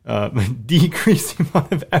 decrease the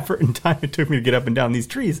amount of effort and time it took me to get up and down these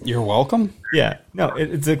trees. You're welcome. Yeah, no,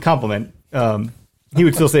 it's a compliment. He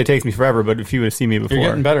would still say it takes me forever, but if he would have seen me before. You're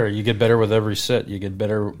getting better. You get better with every sit. You get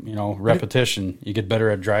better, repetition. You get better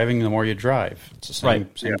at driving the more you drive. It's the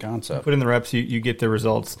same concept. Put in the reps, you get the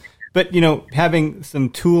results. But, having some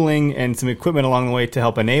tooling and some equipment along the way to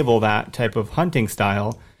help enable that type of hunting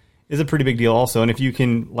style is a pretty big deal also. And if you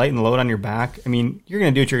can lighten the load on your back, you're going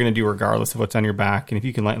to do what you're going to do regardless of what's on your back. And if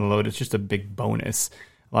you can lighten the load, it's just a big bonus.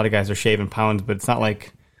 A lot of guys are shaving pounds, but it's not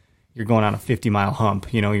like you're going on a 50-mile hump.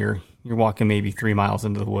 You're walking maybe 3 miles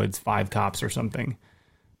into the woods, 5 tops or something.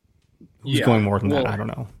 Who's going more than that? I don't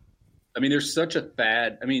know. There's such a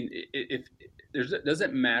fad. If it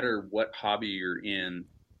doesn't matter what hobby you're in,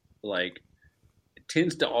 like it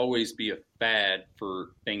tends to always be a fad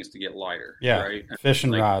for things to get lighter. Yeah, right?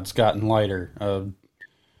 Fishing rods gotten lighter.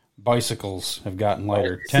 Bicycles have gotten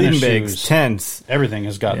lighter. Tennis shoes, tents, everything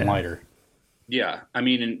has gotten lighter. Yeah,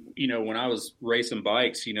 and when I was racing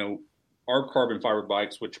bikes, our carbon fiber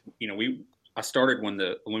bikes, which I started when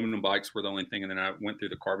the aluminum bikes were the only thing, and then I went through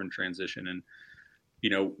the carbon transition, and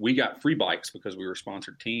we got free bikes because we were a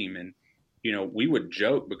sponsored team, and we would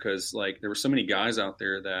joke because like there were so many guys out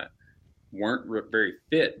there that weren't very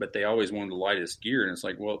fit, but they always wanted the lightest gear, and it's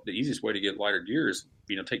like, well, the easiest way to get lighter gear is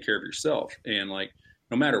take care of yourself, and like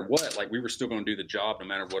no matter what, like we were still going to do the job no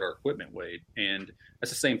matter what our equipment weighed, and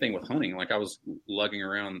that's the same thing with hunting. Like I was lugging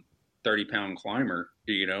around 30-pound climber,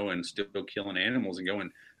 and still killing animals and going.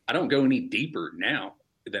 I don't go any deeper now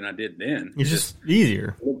than I did then. It's just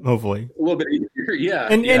easier, hopefully. A little bit easier,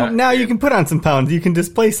 yeah. And now you can put on some pounds. You can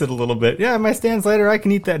displace it a little bit. Yeah, my stand's lighter. I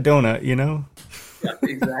can eat that donut, Yeah,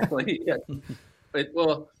 exactly. Yeah. But,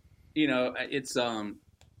 it's and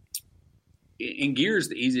gear is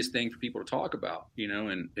the easiest thing for people to talk about,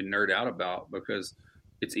 and nerd out about because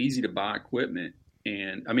it's easy to buy equipment.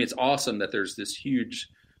 And it's awesome that there's this huge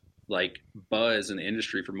like buzz in the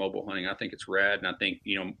industry for mobile hunting. I think it's rad. And I think,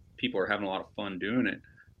 people are having a lot of fun doing it,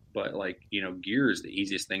 but like, gear is the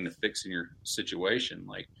easiest thing to fix in your situation.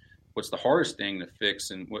 Like what's the hardest thing to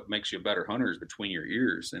fix and what makes you a better hunter is between your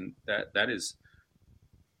ears. And that is,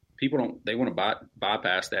 they want to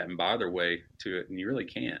bypass that and buy their way to it. And you really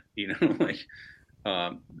can't,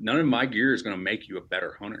 none of my gear is going to make you a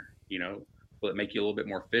better hunter. Will it make you a little bit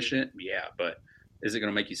more efficient? Yeah. But is it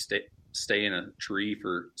going to make you stay in a tree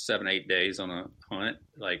for 7-8 days on a hunt,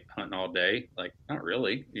 like hunting all day? Like, not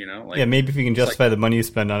really, like, yeah, maybe if you can justify the money you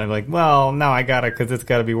spend on it, like, well, now I got it because it's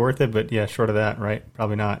got to be worth it. But yeah, short of that, right?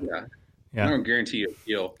 Probably not. Yeah. I don't guarantee you a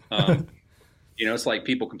deal. It's like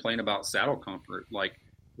people complain about saddle comfort. Like,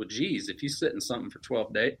 well, geez, if you sit in something for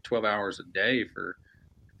 12 hours a day for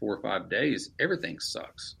 4 or 5 days, everything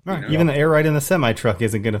sucks. Right. Even the air ride in the semi truck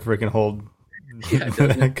isn't going to freaking hold.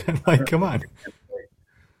 Like, come on.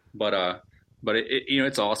 But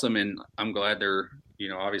it's awesome, and I'm glad they're,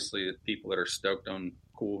 obviously the people that are stoked on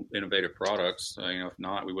cool, innovative products. If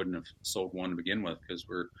not, we wouldn't have sold one to begin with, because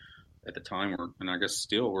at the time and I guess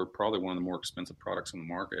still, we're probably one of the more expensive products on the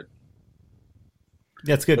market.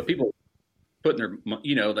 That's good. But people putting their,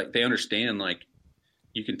 like, they understand, like,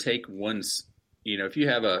 you can take if you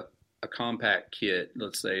have a compact kit,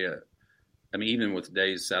 let's say, even with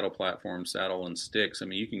today's saddle platform, saddle and sticks,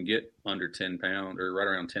 you can get under 10 pounds or right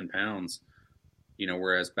around 10 pounds,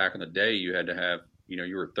 whereas back in the day you had to have,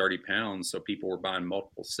 you were 30 pounds. So people were buying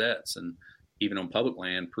multiple sets, and even on public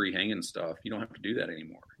land, pre-hanging stuff, you don't have to do that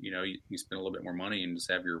anymore. You spend a little bit more money and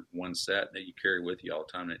just have your one set that you carry with you all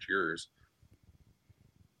the time, and it's yours.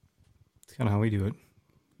 It's kind of how we do it.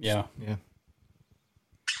 Yeah.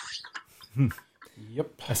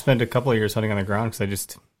 Yep. I spent a couple of years hunting on the ground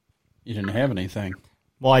because you didn't have anything.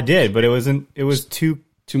 Well, I did, but it was too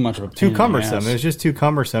much of a too cumbersome. It was just too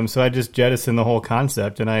cumbersome. So I just jettisoned the whole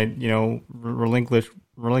concept, and I,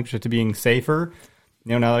 relinquished it to being safer.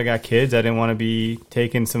 Now that I got kids, I didn't want to be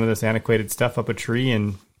taking some of this antiquated stuff up a tree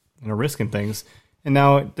and risking things. And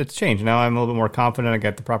now it's changed. Now I'm a little bit more confident. I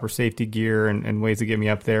got the proper safety gear and ways to get me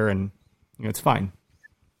up there, and it's fine.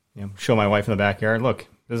 Show my wife in the backyard. Look,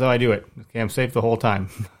 this is how I do it. Okay, I'm safe the whole time.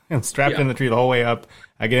 I'm strapped in the tree the whole way up.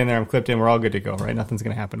 I get in there, I'm clipped in, we're all good to go, right? Nothing's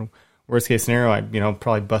going to happen. Worst case scenario, I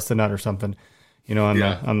probably bust a nut or something, on the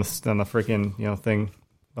freaking thing,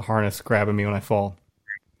 the harness grabbing me when I fall.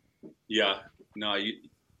 Yeah, no,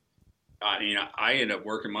 I end up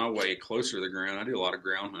working my way closer to the ground. I do a lot of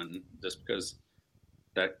ground hunting just because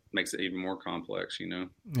that makes it even more complex,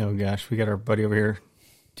 Oh gosh, we got our buddy over here,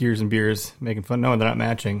 Deers and Beers, making fun. No, they're not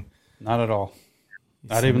matching. Not at all.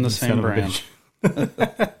 Not even the same brand.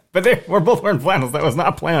 But we're both wearing flannels. That was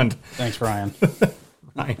not planned. Thanks, Ryan.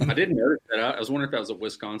 I didn't notice that. I was wondering if that was a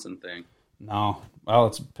Wisconsin thing. No. Well,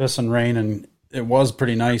 it's pissing rain, and it was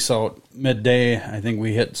pretty nice out midday. I think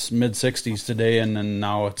we hit mid-60s today, and then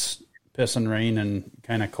now it's pissing rain and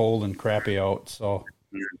kind of cold and crappy out. So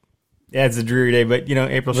yeah, it's a dreary day, but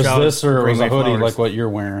April was showers. This or was a hoodie like what you're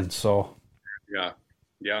wearing? So yeah,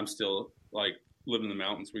 I'm still like living in the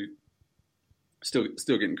mountains. We still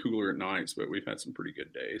getting cooler at nights, but we've had some pretty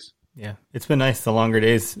good days. Yeah, it's been nice, the longer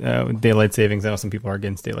days, daylight savings. I know some people are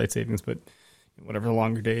against daylight savings, but whatever the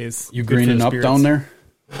longer days. You greening up down there?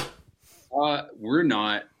 We're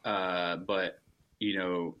not, but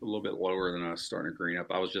a little bit lower than us, starting to green up.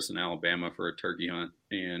 I was just in Alabama for a turkey hunt,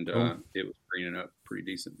 and it was greening up pretty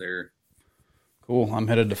decent there. Cool. I'm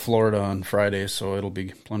headed to Florida on Friday, so it'll be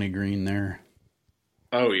plenty green there.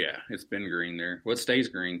 Oh yeah, it's been green there. Well, it stays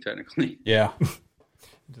green technically. Yeah.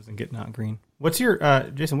 It doesn't get not green. What's your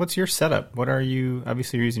Jason? What's your setup? What are you?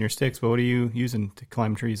 Obviously, you're using your sticks, but what are you using to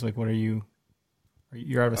climb trees? Like, what are you?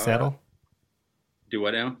 You're out of a saddle? Do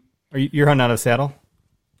what now? You're hunting out of a saddle?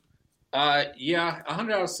 Yeah, I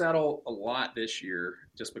hunted out of saddle a lot this year,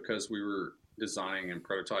 just because we were designing and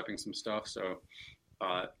prototyping some stuff. So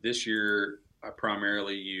this year, I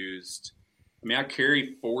primarily used. I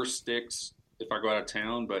carry 4 sticks if I go out of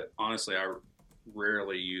town, but honestly, I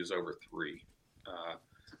rarely use over 3.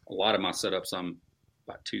 A lot of my setups, I'm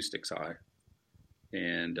about 2 sticks high,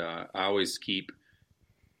 and I always keep.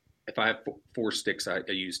 If I have 4 sticks, I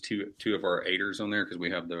use two of our 8ers on there because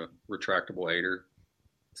we have the retractable 8er.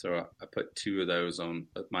 So I put 2 of those on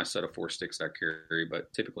my set of 4 sticks I carry,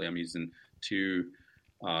 but typically I'm using 2,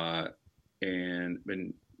 and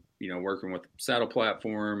been working with a saddle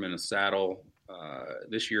platform and a saddle.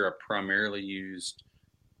 This year I primarily used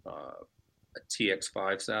a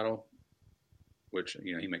TX5 saddle, which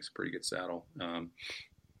he makes a pretty good saddle,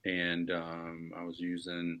 and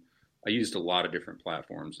I used a lot of different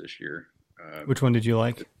platforms this year. Which one did you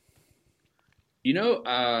like?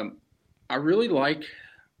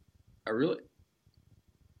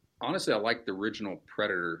 Honestly, I like the original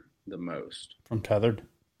Predator the most. From Tethered?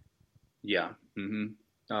 Yeah. Mm-hmm.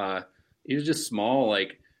 It was just small,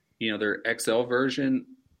 their XL version.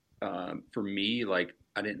 For me,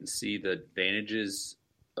 I didn't see the advantages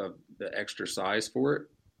of the extra size for it.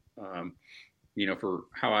 For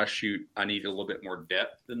how I shoot, I need a little bit more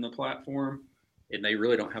depth in the platform. and they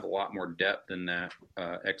really don't have a lot more depth than that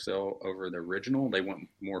XL over the original. They went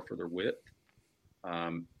more for their width,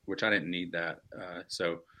 which I didn't need that.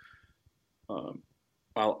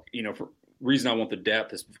 For reason I want the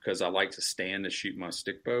depth is because I like to stand to shoot my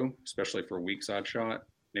stick bow, especially for a weak side shot.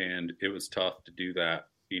 And it was tough to do that,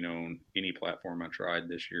 on any platform I tried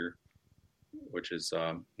this year, which is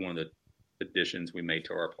one of the additions we made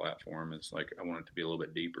to our platform. Is like, I want it to be a little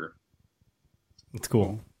bit deeper. That's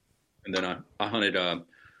cool. And then I hunted,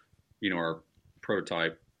 our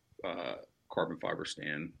prototype carbon fiber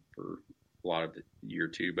stand for a lot of the year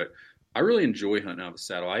too. But I really enjoy hunting out of the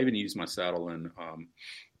saddle. I even use my saddle in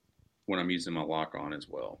when I'm using my lock on as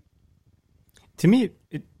well. To me,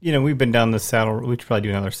 we've been down the saddle. We should probably do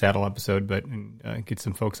another saddle episode, but get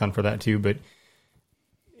some folks on for that too. But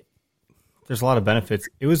there's a lot of benefits.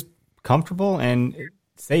 It was comfortable and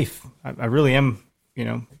safe. I really am,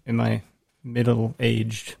 in my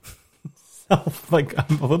middle-aged self, like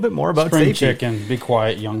I'm a little bit more about Spring safety. Chicken, be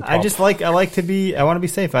quiet, young pup. I want to be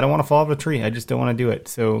safe. I don't want to fall off a tree. I just don't want to do it.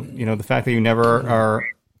 So, the fact that you never are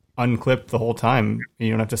unclipped the whole time, you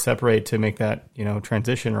don't have to separate to make that,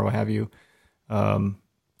 transition or what have you.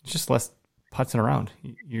 It's just less putzing around.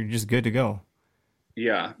 You're just good to go.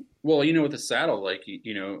 Yeah. Well, with the saddle, like,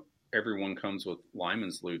 everyone comes with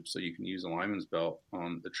lineman's loops, so you can use a lineman's belt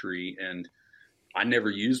on the tree. And I never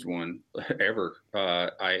used one ever.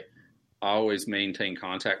 I always maintain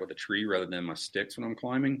contact with the tree rather than my sticks when I'm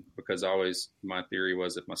climbing, because my theory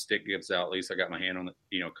was if my stick gives out, at least I got my hand on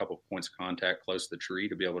the, a couple of points of contact close to the tree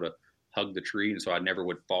to be able to hug the tree. And so I never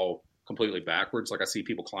would fall completely backwards. Like I see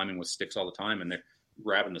people climbing with sticks all the time and they're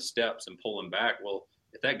grabbing the steps and pulling back. Well,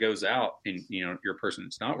 if that goes out and, you're a person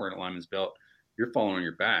that's not wearing a lineman's belt, you're falling on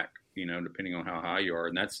your back, depending on how high you are.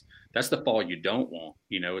 And that's the fall you don't want.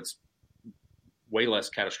 It's way less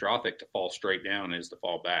catastrophic to fall straight down as to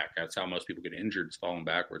fall back. That's how most people get injured, is falling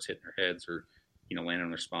backwards, hitting their heads, or, landing on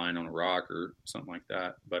their spine on a rock or something like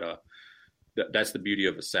that. But that's the beauty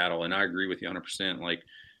of a saddle. And I agree with you 100%. Like,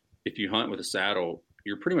 if you hunt with a saddle,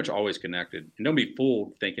 you're pretty much always connected. And don't be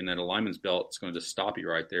fooled thinking that a lineman's belt is going to just stop you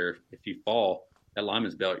right there. If you fall, that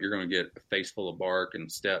lineman's belt, you're going to get a face full of bark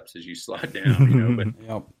and steps as you slide down, but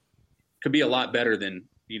Yep. Could be a lot better than,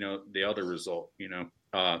 the other result,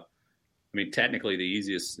 technically the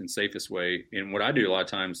easiest and safest way. And what I do a lot of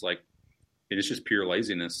times, like, it's just pure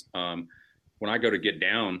laziness. When I go to get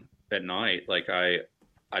down at night, like I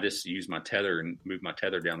just use my tether and move my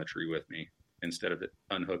tether down the tree with me, instead of it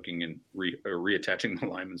unhooking and reattaching the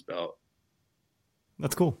lineman's belt.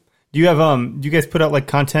 That's cool. Do you have do you guys put out like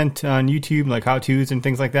content on YouTube, like how-tos and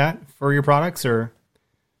things like that for your products, or?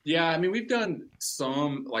 Yeah, we've done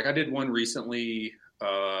some. Like I did one recently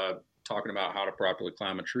talking about how to properly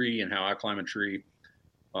climb a tree and how I climb a tree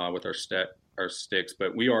with our sticks.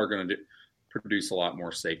 But we are going to produce a lot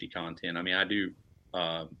more safety content. I do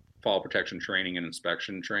fall protection training and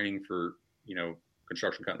inspection training for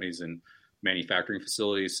construction companies and manufacturing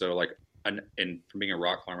facilities. So and from being a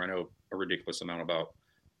rock climber, I know a ridiculous amount about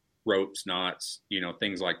ropes, knots,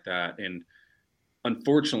 things like that. And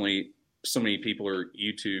unfortunately, so many people are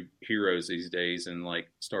YouTube heroes these days and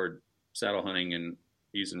started saddle hunting and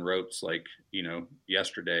using ropes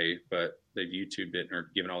yesterday, but they've YouTubed it and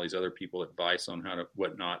are giving all these other people advice on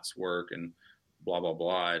what knots work and blah, blah,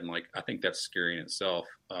 blah. And I think that's scary in itself.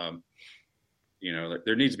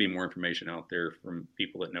 There needs to be more information out there from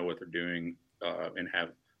people that know what they're doing and have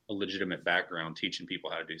a legitimate background teaching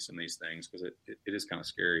people how to do some of these things, because it is kind of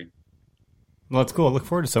scary. Well, that's cool. I look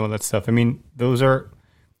forward to some of that stuff. Those are,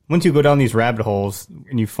 once you go down these rabbit holes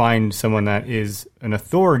and you find someone that is an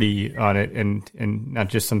authority on it and not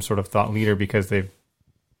just some sort of thought leader because they've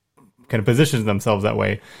kind of positioned themselves that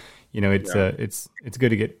way, it's good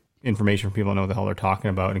to get information from people who know what the hell they're talking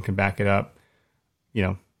about and can back it up,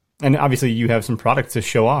 And obviously you have some products to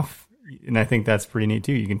show off, and I think that's pretty neat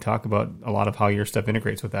too. You can talk about a lot of how your stuff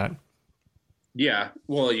integrates with that. Yeah.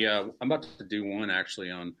 Well, yeah, I'm about to do one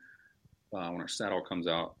actually on when our saddle comes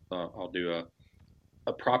out. I'll do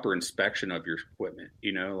a proper inspection of your equipment.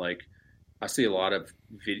 I see a lot of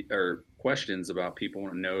questions about people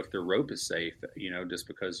want to know if their rope is safe, just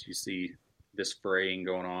because you see this fraying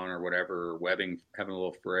going on or whatever, or webbing having a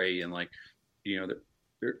little fray, and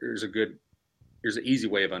there's an easy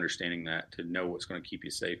way of understanding that, to know what's going to keep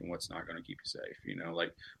you safe and what's not going to keep you safe.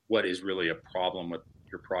 What is really a problem with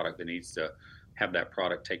your product that needs to have that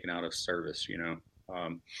product taken out of service,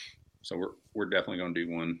 so we're definitely going to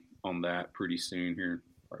do one on that pretty soon here,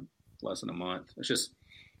 or less than a month.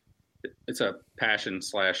 It's a passion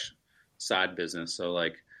 / side business. So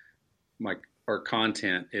our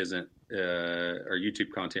content isn't, our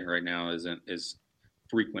YouTube content right now is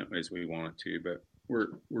frequent as we want it to, but we're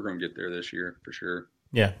going to get there this year for sure.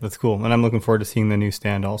 Yeah, that's cool. And I'm looking forward to seeing the new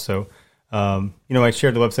stand also. I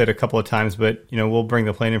shared the website a couple of times, but, we'll bring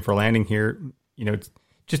the plane in for landing here. It's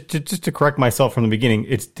just to correct myself from the beginning,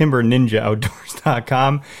 it's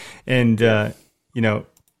timberninjaoutdoors.com. And,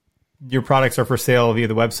 your products are for sale via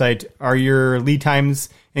the website. Are your lead times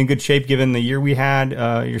in good shape given the year we had?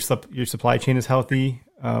 Your supply chain is healthy.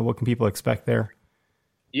 What can people expect there?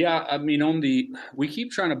 Yeah, I mean, we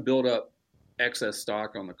keep trying to build up excess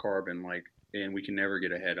stock on the carbon, and we can never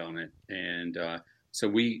get ahead on it. And so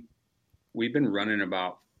we've been running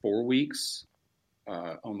about 4 weeks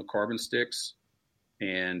on the carbon sticks,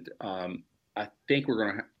 and I think we're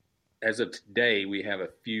going to, as of today, we have a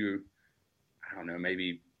few, I don't know,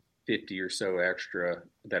 maybe 50 or so extra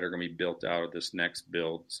that are going to be built out of this next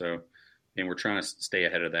build. So, and we're trying to stay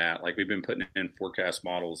ahead of that. We've been putting in forecast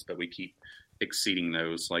models, but we keep exceeding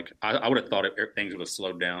those. I would have thought things would have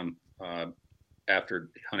slowed down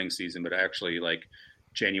after hunting season, but actually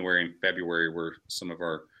January and February were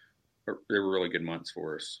they were really good months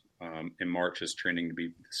for us. And March is trending to be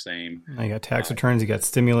the same. You got tax returns, you got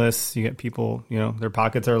stimulus, you got people, their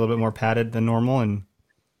pockets are a little bit more padded than normal. And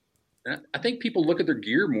I think people look at their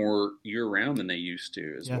gear more year round than they used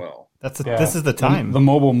to as well. This is the time. The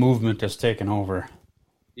mobile movement has taken over.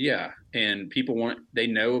 Yeah. And people they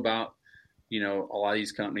know about, a lot of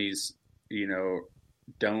these companies,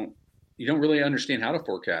 don't really understand how to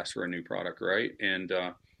forecast for a new product. Right. And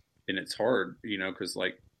it's hard, cause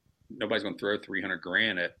nobody's going to throw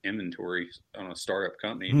 $300,000 at inventory on a startup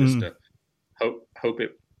company just to hope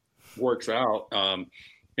it works out.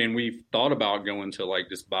 And we've thought about going to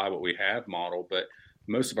just buy what we have model, but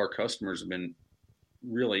most of our customers have been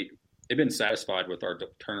they've been satisfied with our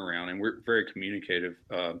turnaround, and we're very communicative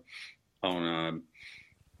on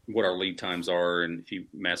what our lead times are. And if you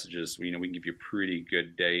message us, we can give you a pretty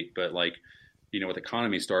good date, but with the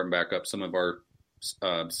economy starting back up, some of our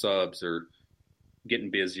subs are getting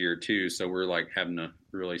busier too. So we're having to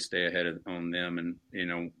really stay ahead on them.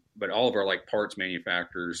 And, but all of our parts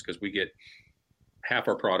manufacturers, cause we get half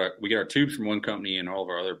our product, we get our tubes from one company and all of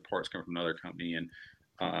our other parts come from another company. And,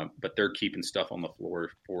 but they're keeping stuff on the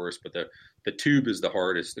floor for us. But the tube is the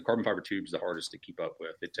hardest. The carbon fiber tube is the hardest to keep up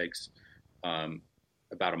with. It takes,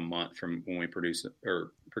 about a month from when we produce a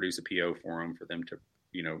PO for them, for them to,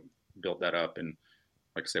 build that up. And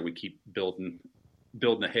like I said, we keep building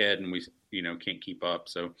ahead, and we, can't keep up.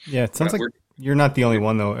 So yeah, it sounds like you're not the only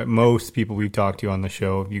one though. Most people we've talked to on the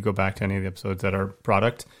show, if you go back to any of the episodes that are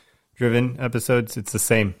product driven episodes, it's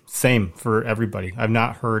the same for everybody. I've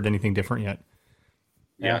not heard anything different yet.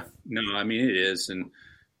 Yeah, no, I mean, it is. And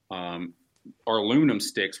our aluminum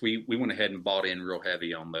sticks, we went ahead and bought in real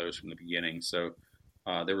heavy on those from the beginning. So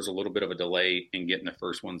there was a little bit of a delay in getting the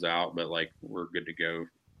first ones out, but we're good to go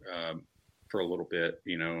for a little bit,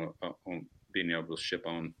 on being able to ship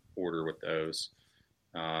on order with those.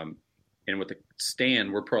 And with the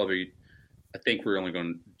stand, I think we're only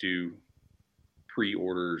going to do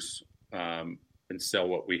pre-orders and sell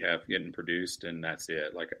what we have getting produced, and that's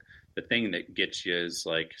it. The thing that gets you is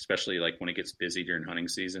especially when it gets busy during hunting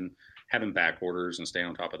season, having back orders and staying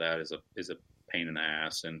on top of that is a pain in the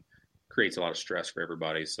ass and creates a lot of stress for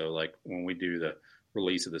everybody. So when we do the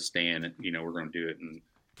release of the stand, we're going to do it in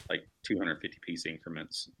 250 piece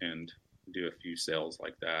increments and do a few sales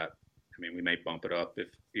like that. I mean, we may bump it up if,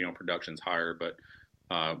 production's higher, but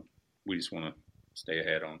we just want to stay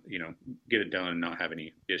ahead on, get it done and not have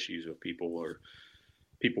any issues with people or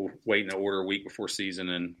people waiting to order a week before season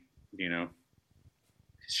and,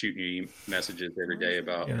 shooting you messages every day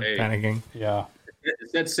about, hey, panicking. Yeah.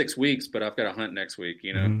 It said 6 weeks, but I've got to hunt next week,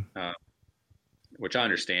 which I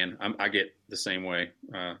understand. I get the same way.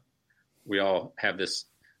 We all have this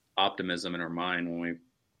optimism in our mind when we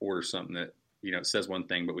order something that, it says one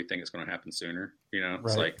thing, but we think it's going to happen sooner.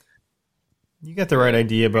 It's right. You got the right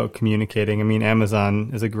idea about communicating. I mean,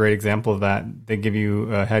 Amazon is a great example of that. They give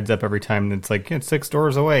you a heads up every time. It's it's 6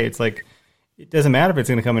 doors away. It's it doesn't matter if it's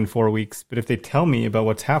going to come in 4 weeks, but if they tell me about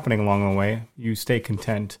what's happening along the way, you stay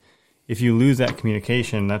content. If you lose that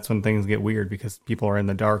communication, that's when things get weird because people are in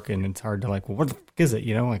the dark and it's hard to well, what the fuck is it?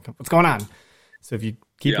 What's going on? So if you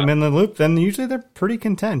keep them in the loop, then usually they're pretty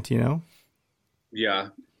content, Yeah.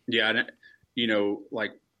 Yeah. And,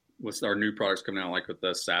 with our new products coming out, with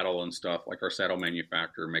the saddle and stuff, our saddle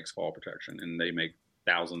manufacturer makes fall protection and they make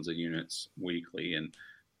thousands of units weekly. And,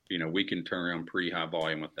 we can turn around pretty high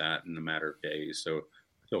volume with that in a matter of days. So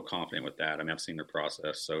I feel confident with that. I mean, I've seen their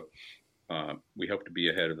process. So we hope to be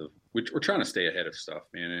ahead of we're trying to stay ahead of stuff,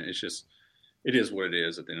 man. And it's just, it is what it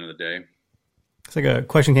is at the end of the day. It's a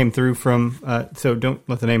question came through from, so don't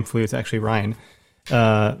let the name flee. It's actually Ryan.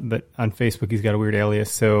 But on Facebook, he's got a weird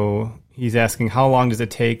alias. So he's asking, how long does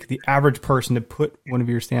it take the average person to put one of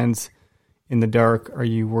your stands in the dark? Are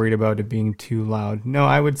you worried about it being too loud? No,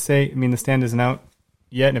 I would say, the stand isn't out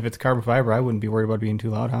yet. And if it's carbon fiber, I wouldn't be worried about it being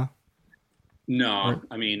too loud, huh? No,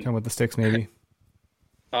 talking about the sticks, maybe.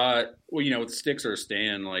 Well, with sticks or a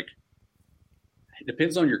stand, like, it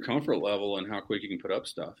depends on your comfort level and how quick you can put up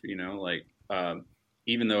stuff,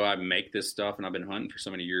 even though I make this stuff and I've been hunting for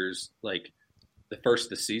so many years, like, the first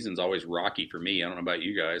of the season's always rocky for me. I don't know about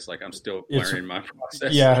you guys. Like, I'm still learning my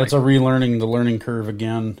process. Yeah, it's a relearning the learning curve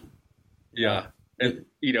again. Yeah. And,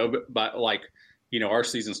 but our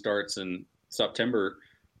season starts in September.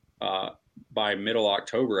 By middle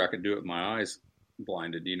October, I could do it with my eyes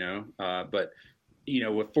blinded, but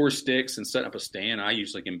with 4 sticks and setting up a stand, I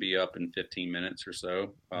usually can be up in 15 minutes or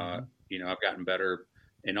so. I've gotten better.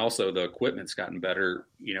 And also the equipment's gotten better,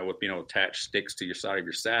 with being able to attach sticks to your side of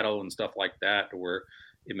your saddle and stuff like that, to where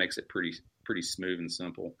it makes it pretty smooth and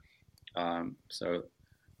simple. So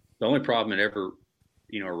the only problem it ever,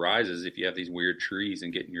 arises if you have these weird trees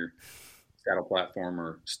and getting your saddle platform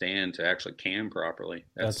or stand to actually cam properly.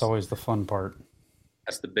 That's always the fun part.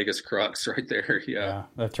 That's the biggest crux right there. Yeah.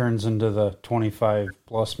 That turns into the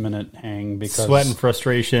 25+ minute hang because sweat and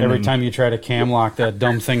frustration. Every time you try to cam lock that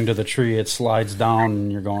dumb thing to the tree, it slides down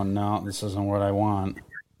and you're going, no, this isn't what I want.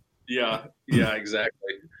 Yeah,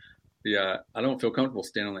 exactly. Yeah. I don't feel comfortable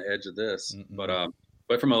standing on the edge of this, but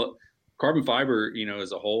from a carbon fiber,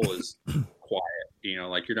 as a whole is quiet,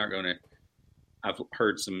 like you're not going to, I've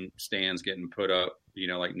heard some stands getting put up,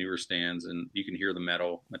 like newer stands, and you can hear the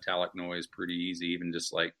metallic noise pretty easy, even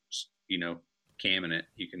just like, camming it,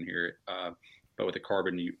 you can hear it. But with the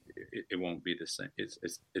carbon, it won't be the same.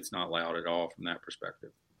 It's not loud at all from that perspective.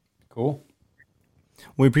 Cool.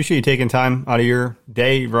 We appreciate you taking time out of your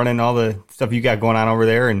day, running all the stuff you got going on over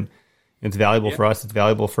there, and it's valuable for us. It's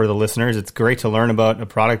valuable for the listeners. It's great to learn about a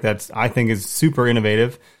product I think is super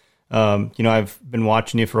innovative. I've been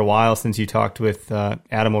watching you for a while since you talked with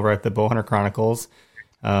Adam over at the Bowhunter Chronicles.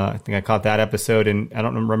 I think I caught that episode, and I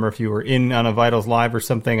don't remember if you were in on a Vitals Live or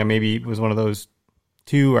something. Or maybe it was one of those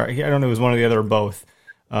two, or I don't know, it was one or the other or both.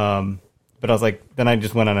 But I was like, then I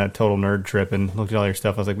just went on a total nerd trip and looked at all your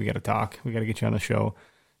stuff. I was like, we got to talk. We got to get you on the show.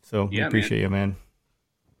 So we appreciate you, man.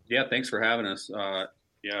 Yeah, thanks for having us.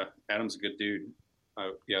 Adam's a good dude.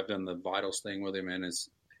 I've done the Vitals thing with him and his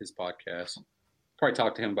podcast. Probably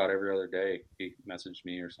talk to him about every other day. He messaged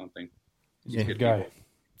me or something. He's a good guy.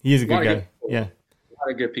 He is a good guy. Yeah. A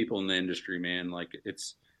lot of good people in the industry, man. Like,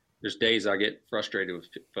 there's days I get frustrated with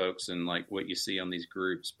folks and like what you see on these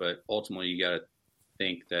groups, but ultimately you got to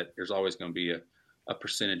think that there's always going to be a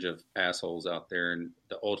percentage of assholes out there, and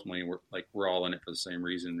ultimately we're all in it for the same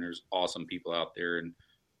reason. There's awesome people out there, and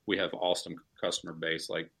we have awesome customer base,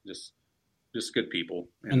 like just good people.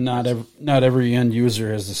 And not every end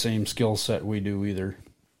user has the same skill set we do either.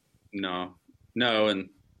 No, and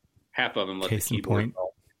half of them let Case the keyboard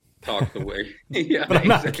talk the way. Yeah, but I'm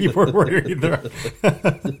not a keyboard warrior either.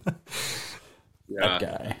 That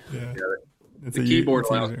guy. Yeah. The keyboard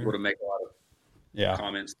allows people to make a lot of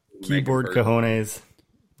comments. Keyboard cojones.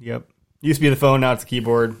 Yep. Used to be the phone, now it's the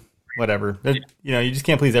keyboard. Whatever. You just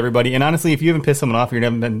can't please everybody. And honestly, if you haven't pissed someone off, you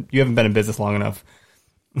haven't been in business long enough.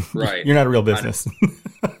 Right. You're not a real business.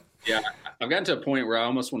 Yeah. I've gotten to a point where I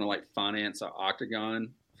almost want to like finance an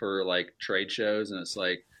octagon for like trade shows, and it's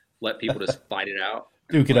like, let people just fight it out.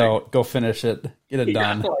 Duke it out. Go finish it. Get it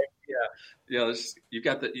done. You've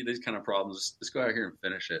got these kind of problems. Just go out here and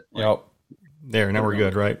finish it. Yep. There, now we're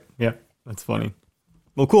good, right? Yeah. That's funny.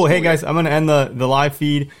 Well, cool. Hey, guys, I'm going to end the live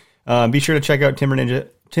feed. Be sure to check out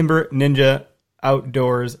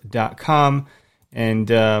timberninjaoutdoors.com. And,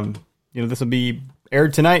 this will be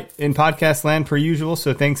aired tonight in podcast land per usual.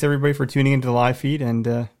 So thanks, everybody, for tuning into the live feed. And,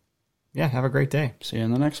 have a great day. See you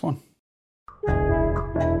in the next one.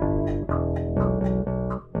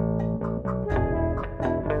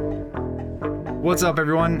 What's up,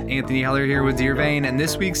 everyone? Anthony Heller here with Deer Vein, and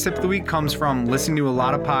this week's tip of the week comes from listening to a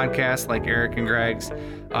lot of podcasts like Eric and Greg's,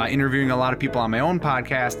 interviewing a lot of people on my own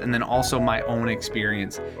podcast, and then also my own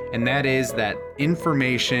experience. And that is that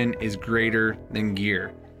information is greater than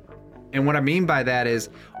gear. And what I mean by that is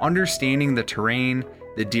understanding the terrain,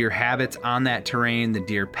 the deer habits on that terrain, the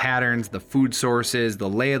deer patterns, the food sources, the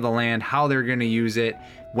lay of the land, how they're going to use it,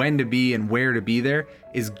 when to be and where to be there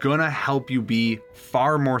is going to help you be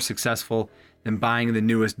far more successful than buying the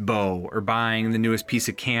newest bow or buying the newest piece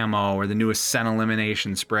of camo or the newest scent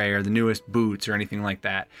elimination spray or the newest boots or anything like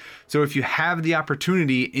that. So if you have the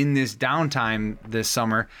opportunity in this downtime this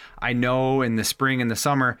summer, I know in the spring and the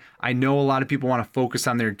summer, I know a lot of people want to focus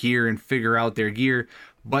on their gear and figure out their gear,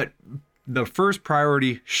 but the first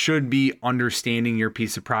priority should be understanding your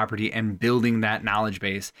piece of property and building that knowledge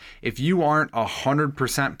base. If you aren't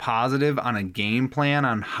 100% positive on a game plan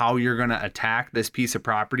on how you're going to attack this piece of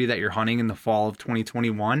property that you're hunting in the fall of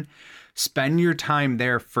 2021, spend your time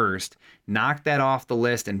there first. Knock that off the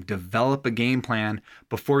list and develop a game plan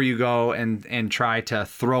before you go and try to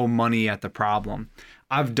throw money at the problem.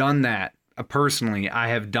 I've done that personally. I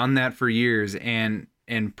have done that for years, and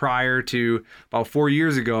prior to about 4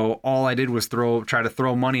 years ago, all I did was try to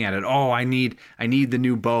throw money at it. Oh, I need the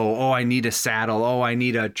new bow. Oh, I need a saddle. Oh, I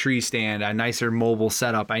need a tree stand, a nicer mobile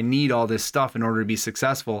setup. I need all this stuff in order to be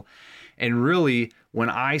successful. And really, when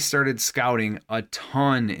I started scouting a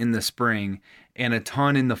ton in the spring and a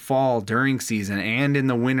ton in the fall during season and in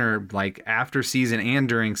the winter, like after season and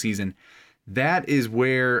during season, that is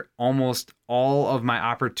where almost all of my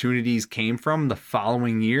opportunities came from the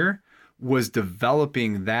following year, was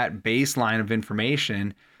developing that baseline of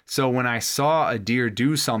information. So when I saw a deer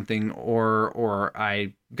do something, or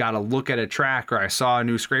I got a look at a track, or I saw a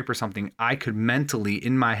new scrape or something, I could mentally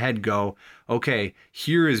in my head go, okay,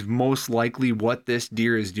 here is most likely what this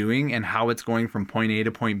deer is doing and how it's going from point A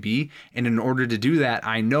to point B. And in order to do that,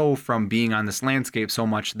 I know from being on this landscape so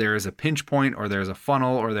much, there is a pinch point, or there's a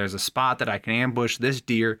funnel, or there's a spot that I can ambush this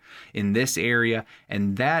deer in this area.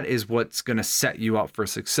 And that is what's going to set you up for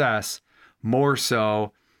success, more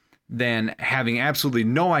so than having absolutely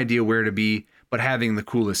no idea where to be, but having the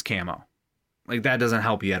coolest camo. Like, that doesn't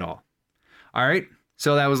help you at all. All right.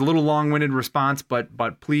 So that was a little long-winded response, but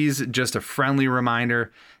please, just a friendly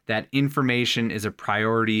reminder that information is a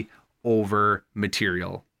priority over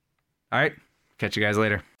material. All right. Catch you guys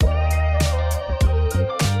later.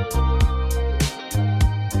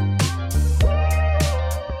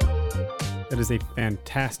 That is a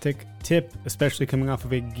fantastic tip, especially coming off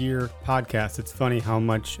of a gear podcast. It's funny how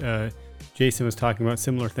much Jason was talking about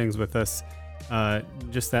similar things with us.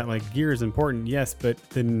 Just that, like, gear is important, yes, but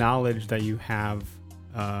the knowledge that you have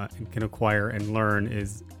and can acquire and learn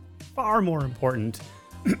is far more important.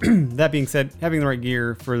 That being said, having the right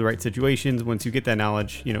gear for the right situations, once you get that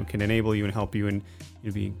knowledge, can enable you and help you in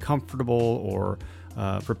being comfortable or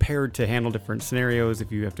prepared to handle different scenarios.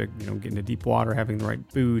 If you have to, get into deep water, having the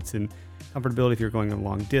right boots and comfortability if you're going a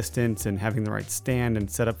long distance, and having the right stand and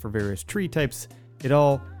setup for various tree types, it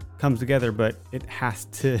all comes together, but it has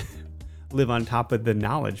to live on top of the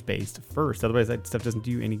knowledge base first. Otherwise, that stuff doesn't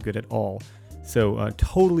do you any good at all. So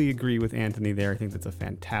totally agree with Anthony there. I think that's a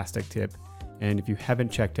fantastic tip. And if you haven't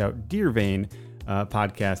checked out Deer Vein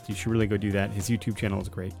podcast, you should really go do that. His YouTube channel is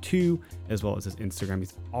great too, as well as his Instagram.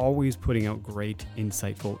 He's always putting out great,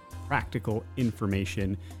 insightful, practical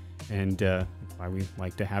information. And that's why we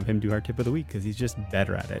like to have him do our tip of the week, because he's just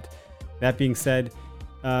better at it. That being said,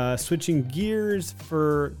 switching gears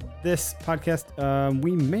for this podcast,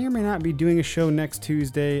 we may or may not be doing a show next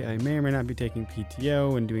Tuesday. I may or may not be taking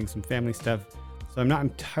PTO and doing some family stuff. So I'm not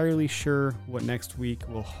entirely sure what next week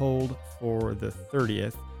will hold for the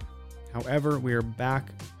 30th. However, we are back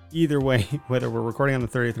either way, whether we're recording on the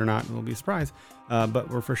 30th or not, it'll be a surprise. But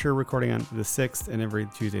we're for sure recording on the 6th and every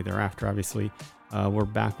Tuesday thereafter, obviously. We're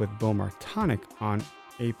back with Beaumartonic on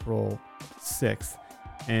April 6th.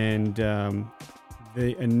 And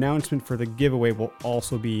the announcement for the giveaway will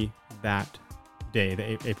also be that day,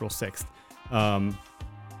 the April 6th.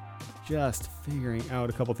 Just figuring out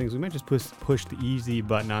a couple things. We might just push the easy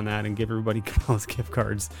button on that and give everybody Cabela's gift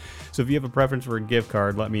cards. So if you have a preference for a gift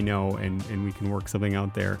card, let me know, and we can work something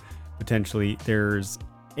out there. Potentially, there's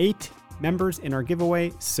 8 members in our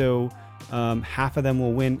giveaway, so half of them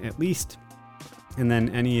will win at least. And then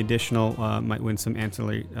any additional might win some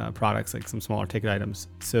ancillary products, like some smaller ticket items.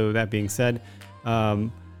 So that being said,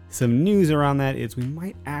 some news around that is we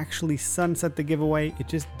might actually sunset the giveaway. It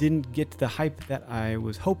just didn't get the hype that I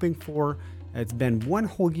was hoping for. It's been one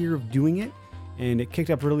whole year of doing it, and it kicked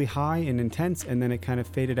up really high and intense, and then it kind of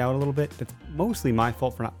faded out a little bit. That's mostly my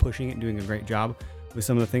fault for not pushing it and doing a great job with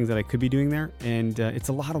some of the things that I could be doing there. And it's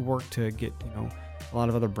a lot of work to get, a lot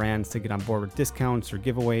of other brands to get on board with discounts or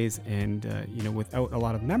giveaways. And, without a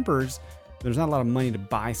lot of members, there's not a lot of money to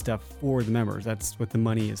buy stuff for the members. That's what the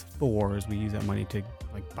money is for, is we use that money to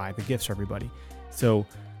buy the gifts for everybody. So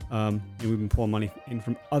we've been pulling money in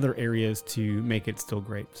from other areas to make it still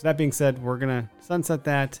great. So that being said, we're going to sunset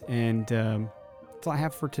that. And that's all I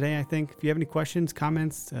have for today, I think. If you have any questions,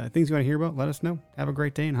 comments, things you want to hear about, let us know. Have a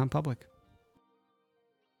great day and hunt public.